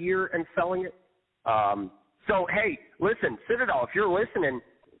than a year and selling it. So, hey, listen, Citadel, if you're listening,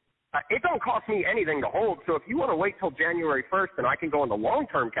 it don't cost me anything to hold. So if you want to wait till January 1st and I can go into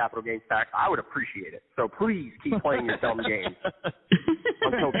long-term capital gains tax, I would appreciate it. So please keep playing your dumb games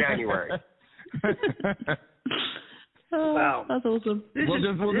until January. Wow, that's awesome.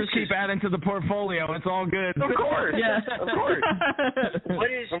 We'll just keep adding to the portfolio. It's all good. Of course. Yeah. Of course.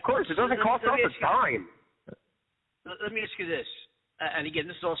 Of course. It doesn't cost us a dime. Let me ask you this. And again,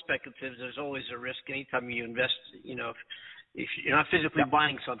 this is all speculative. There's always a risk anytime you invest, if you're not physically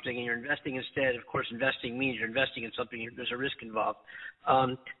buying something and you're investing instead, of course, investing means you're investing in something. There's a risk involved.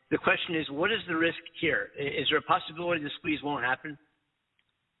 The question is, what is the risk here? Is there a possibility the squeeze won't happen?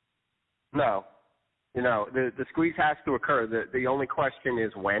 No. The squeeze has to occur. The only question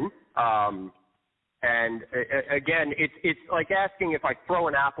is when. And again, it's like asking if I throw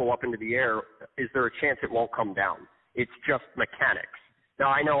an apple up into the air, is there a chance it won't come down? It's just mechanics. Now,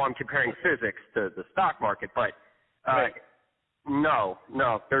 I know I'm comparing physics to the stock market, but no.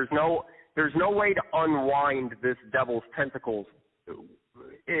 There's no way to unwind this devil's tentacles.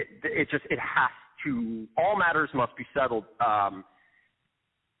 It has to. All matters must be settled.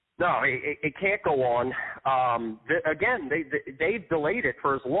 No, it can't go on. Again, they've delayed it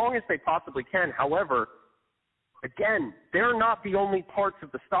for as long as they possibly can. However, again, they're not the only parts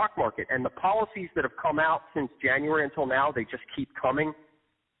of the stock market, and the policies that have come out since January until now, they just keep coming.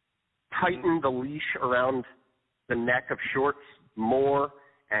 Tighten the leash around the neck of shorts more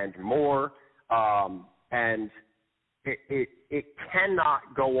and more, and it cannot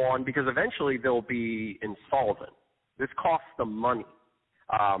go on because eventually they'll be insolvent. This costs them money.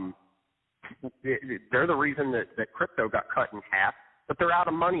 They're the reason that crypto got cut in half, but they're out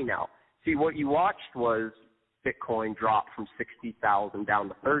of money now. See, what you watched was Bitcoin drop from 60,000 down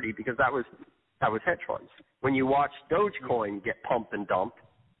to 30 because that was hedge funds. When you watched Dogecoin get pumped and dumped,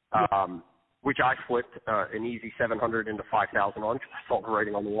 which I flipped an easy 700 into 5,000 on because I saw the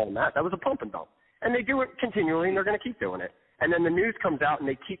writing on the wall on that. That was a pump and dump. And they do it continually, and they're going to keep doing it. And then the news comes out, and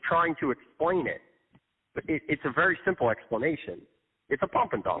they keep trying to explain it. But it's a very simple explanation. It's a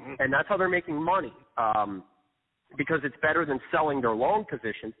pump and dump, and that's how they're making money because it's better than selling their long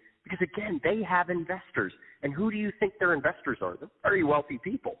positions because, again, they have investors. And who do you think their investors are? They're very wealthy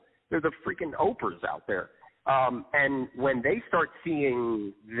people. They're the freaking Oprahs out there. And when they start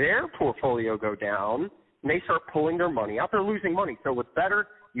seeing their portfolio go down and they start pulling their money out, they're losing money. So what's better?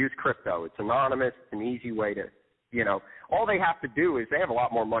 Use crypto. It's anonymous. It's an easy way to, all they have to do is they have a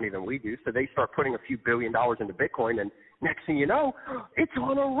lot more money than we do. So they start putting a few $1 billion into Bitcoin, and next thing you know, it's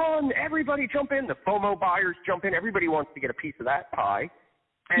on a run. Everybody jump in. The FOMO buyers jump in. Everybody wants to get a piece of that pie.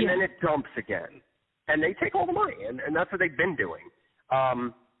 And then it dumps again. And they take all the money, and that's what they've been doing.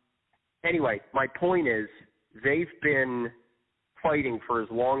 Anyway, my point is they've been fighting for as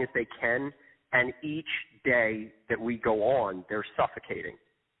long as they can, and each day that we go on, they're suffocating.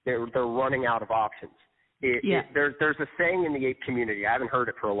 They're running out of options. There's a saying in the ape community. I haven't heard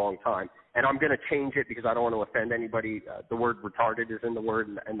it for a long time, and I'm going to change it because I don't want to offend anybody. The word retarded is in the word,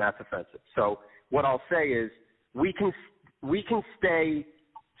 and that's offensive. So what I'll say is we can stay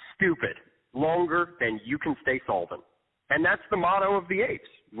stupid longer than you can stay solvent. And that's the motto of the apes.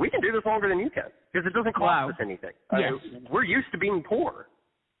 We can do this longer than you can because it doesn't cost us anything. Yes. We're used to being poor.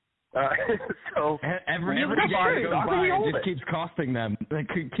 So every day that goes by, it just keeps costing them. It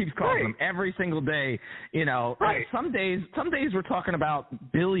keeps costing them every single day. Some days we're talking about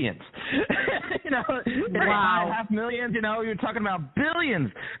billions. $5.5 million. You're talking about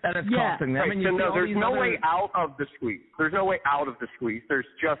billions that it's costing them. And there's no way out of the squeeze. There's no way out of the squeeze. There's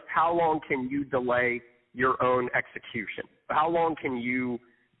just how long can you delay your own execution? How long can you,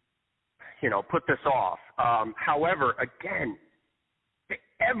 put this off? However, again.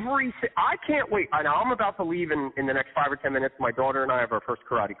 I can't wait. I know I'm about to leave in the next 5 or 10 minutes. My daughter and I have our first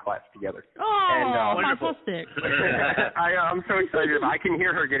karate class together. Oh, fantastic. I'm so excited. I can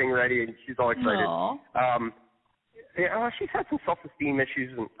hear her getting ready, and she's all excited. She's had some self-esteem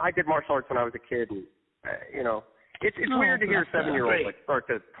issues, and I did martial arts when I was a kid, and, it's weird to hear a 7-year-old start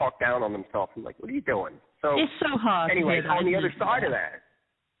to talk down on themselves. I'm like, what are you doing? So it's so hard. Anyway, to hear that, on the other side of that,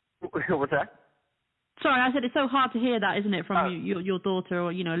 what's that? Sorry, I said it's so hard to hear that, isn't it, from your daughter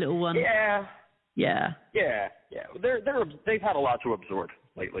or little one? Yeah. Yeah. They've had a lot to absorb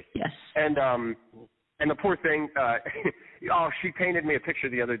lately. Yes. And the poor thing, she painted me a picture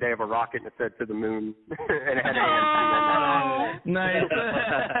the other day of a rocket and it said to the moon, and it had ants. Nice.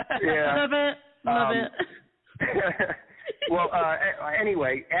 Yeah. Love it. Well,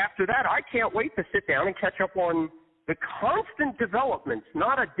 anyway, after that, I can't wait to sit down and catch up on the constant developments.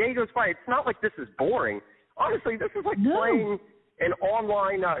 Not a day goes by. It's not like this is boring. Honestly, this is like playing an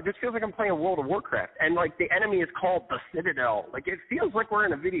online, this feels like I'm playing World of Warcraft. And, like, the enemy is called the Citadel. Like, it feels like we're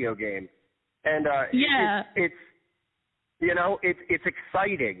in a video game. And it's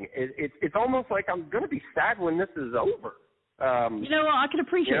exciting. It's almost like I'm going to be sad when this is over. You know what? I can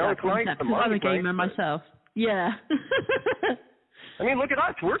appreciate that concept because I'm a gamer myself. Yeah. I mean, look at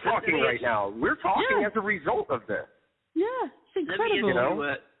us. We're talking right now. We're talking as a result of this. Yeah, it's incredible.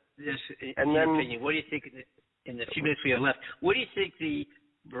 Let me opinion. What do you think in the few minutes we have left? What do you think the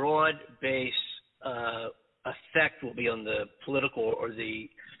broad base effect will be on the political or the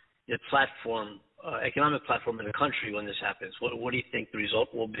platform, economic platform in the country when this happens? What do you think the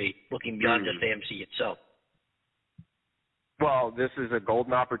result will be, looking beyond just AMC itself? Well, this is a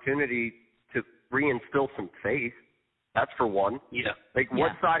golden opportunity to reinstill some faith. That's for one. Yeah. Like,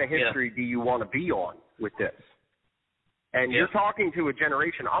 what side of history do you want to be on with this? And you're talking to a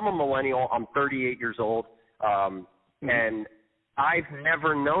generation. I'm a millennial. I'm 38 years old. And I've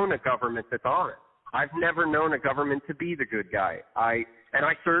never known a government that's honest. I've never known a government to be the good guy. I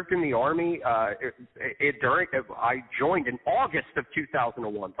served in the Army. I joined in August of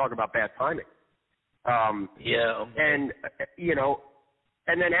 2001. Talk about bad timing. And, you know,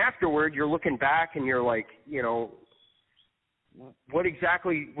 and then afterward, you're looking back and you're like, you know, what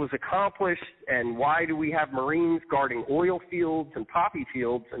exactly was accomplished and why do we have Marines guarding oil fields and poppy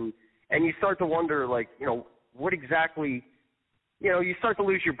fields? And you start to wonder, like, you know, what exactly, you know, you start to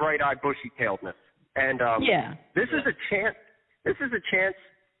lose your bright-eyed, bushy-tailedness. And this is a chance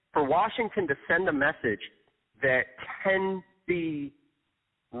for Washington to send a message that can be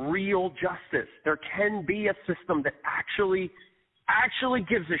real justice. There can be a system that actually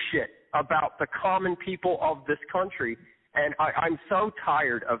gives a shit about the common people of this country. And I'm so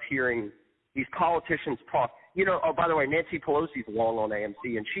tired of hearing these politicians talk. You know, oh, by the way, Nancy Pelosi's long on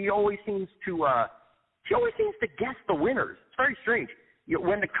AMC, and she always seems to guess the winners. It's very strange. You know,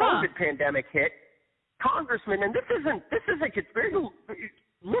 when the COVID pandemic hit, congressmen, and this isn't conspiracy.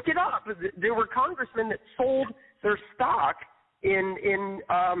 Look it up. There were congressmen that sold their stock in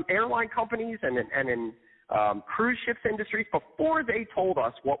airline companies and in cruise ships industries before they told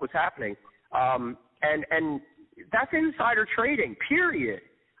us what was happening. And that's insider trading, period.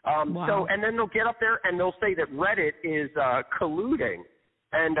 So, and then they'll get up there and they'll say that Reddit is colluding,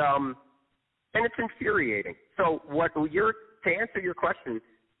 and it's infuriating. So, to answer your question,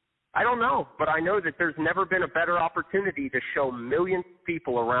 I don't know, but I know that there's never been a better opportunity to show millions of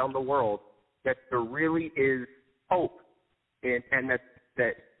people around the world that there really is hope, and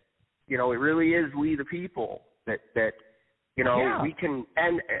that you know, it really is we the people, that you know, we can,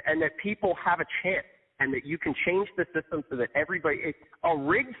 and that people have a chance, and that you can change the system so that everybody, a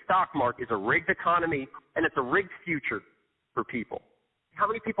rigged stock market is a rigged economy, and it's a rigged future for people. How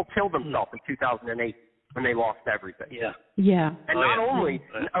many people killed themselves in 2008 when they lost everything? And not only,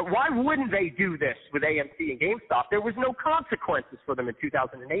 why wouldn't they do this with AMC and GameStop? There was no consequences for them in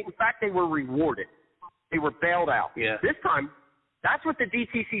 2008. In fact, they were rewarded. They were bailed out. This time, that's what the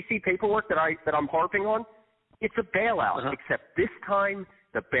DTCC paperwork that I'm harping on. It's a bailout, except this time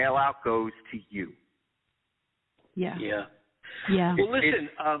the bailout goes to you. Well, listen,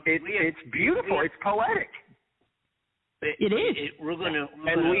 it's beautiful. It's poetic. It is. We're going to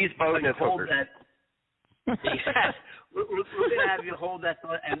Lee's bonus hold that. We're going to have you hold that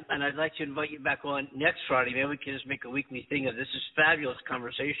thought, and I'd like to invite you back on next Friday. Maybe we can just make a weekly thing of this. Is fabulous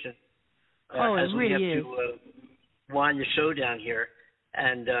conversation. As we have to wind the show down here,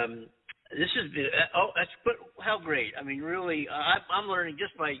 and this has been how great! I mean, really, I'm learning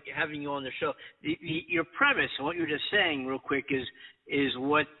just by having you on the show. Your premise and what you're just saying, real quick, is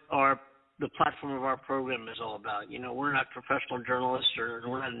what the platform of our program is all about. You know, we're not professional journalists, or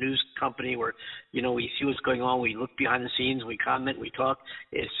we're not a news company where, you know, we see what's going on, we look behind the scenes, we comment, we talk.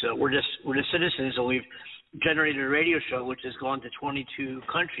 It's we're just citizens, and we've generated a radio show which has gone to 22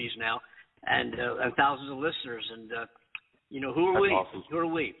 countries now, and thousands of listeners. And you know, who are we? Awesome. Who are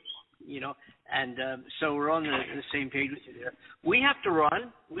we? You know, and so we're on the same page with you there. We have to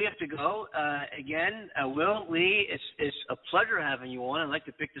run. We have to go. Again, Will, Lee, it's a pleasure having you on. I'd like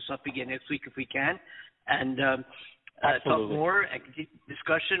to pick this up again next week if we can, and talk more and continue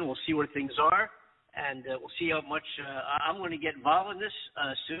discussion. We'll see where things are, and we'll see how much I'm going to get involved in this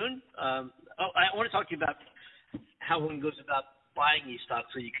soon. I want to talk to you about how one goes about buying these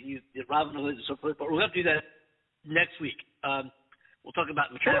stocks so you can use the Robinhood and so forth, but we're going to do that next week. We'll talk about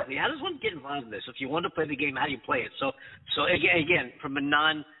mechanically. How does one get involved in this? If you want to play the game, how do you play it? So again, from a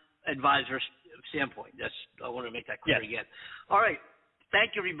non-advisor standpoint, I want to make that clear again. All right.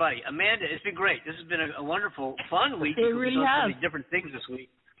 Thank you, everybody. Amanda, it's been great. This has been a wonderful, fun week. It really has. So many different things this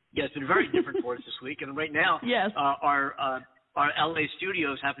week. Yeah, it's been very different for us this week. And right now, our LA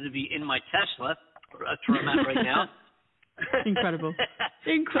studios happen to be in my Tesla. That's where I'm at right now. Incredible.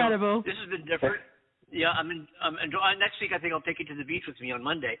 So this has been different. Yeah, I'm enjoying. Next week, I think I'll take you to the beach with me on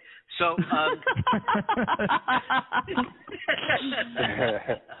Monday. So,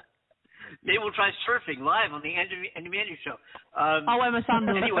 maybe we'll try surfing live on the Andy Mandy Show. I'll wear my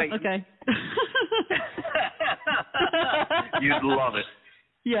sandals. Anyway, okay. You'd love it.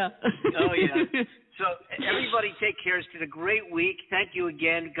 Yeah. Oh, yeah. So everybody take care. It's been a great week. Thank you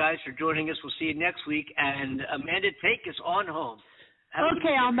again, guys, for joining us. We'll see you next week. And Amanda, take us on home.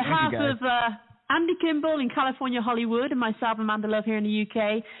 Okay, on behalf of Andy Kimball in California, Hollywood, and myself, Amanda Love, here in the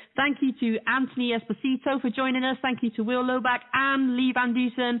UK, thank you to Anthony Esposito for joining us. Thank you to Will Lombach and Lee Van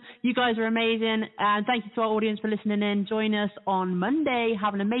Dusan. You guys are amazing. And thank you to our audience for listening in. Join us on Monday.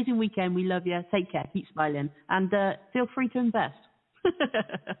 Have an amazing weekend. We love you. Take care. Keep smiling. And feel free to invest. H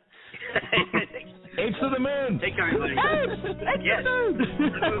to the moon. Take care, everybody. H to the moon.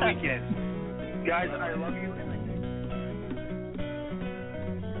 Have a good weekend. Guys, I love you.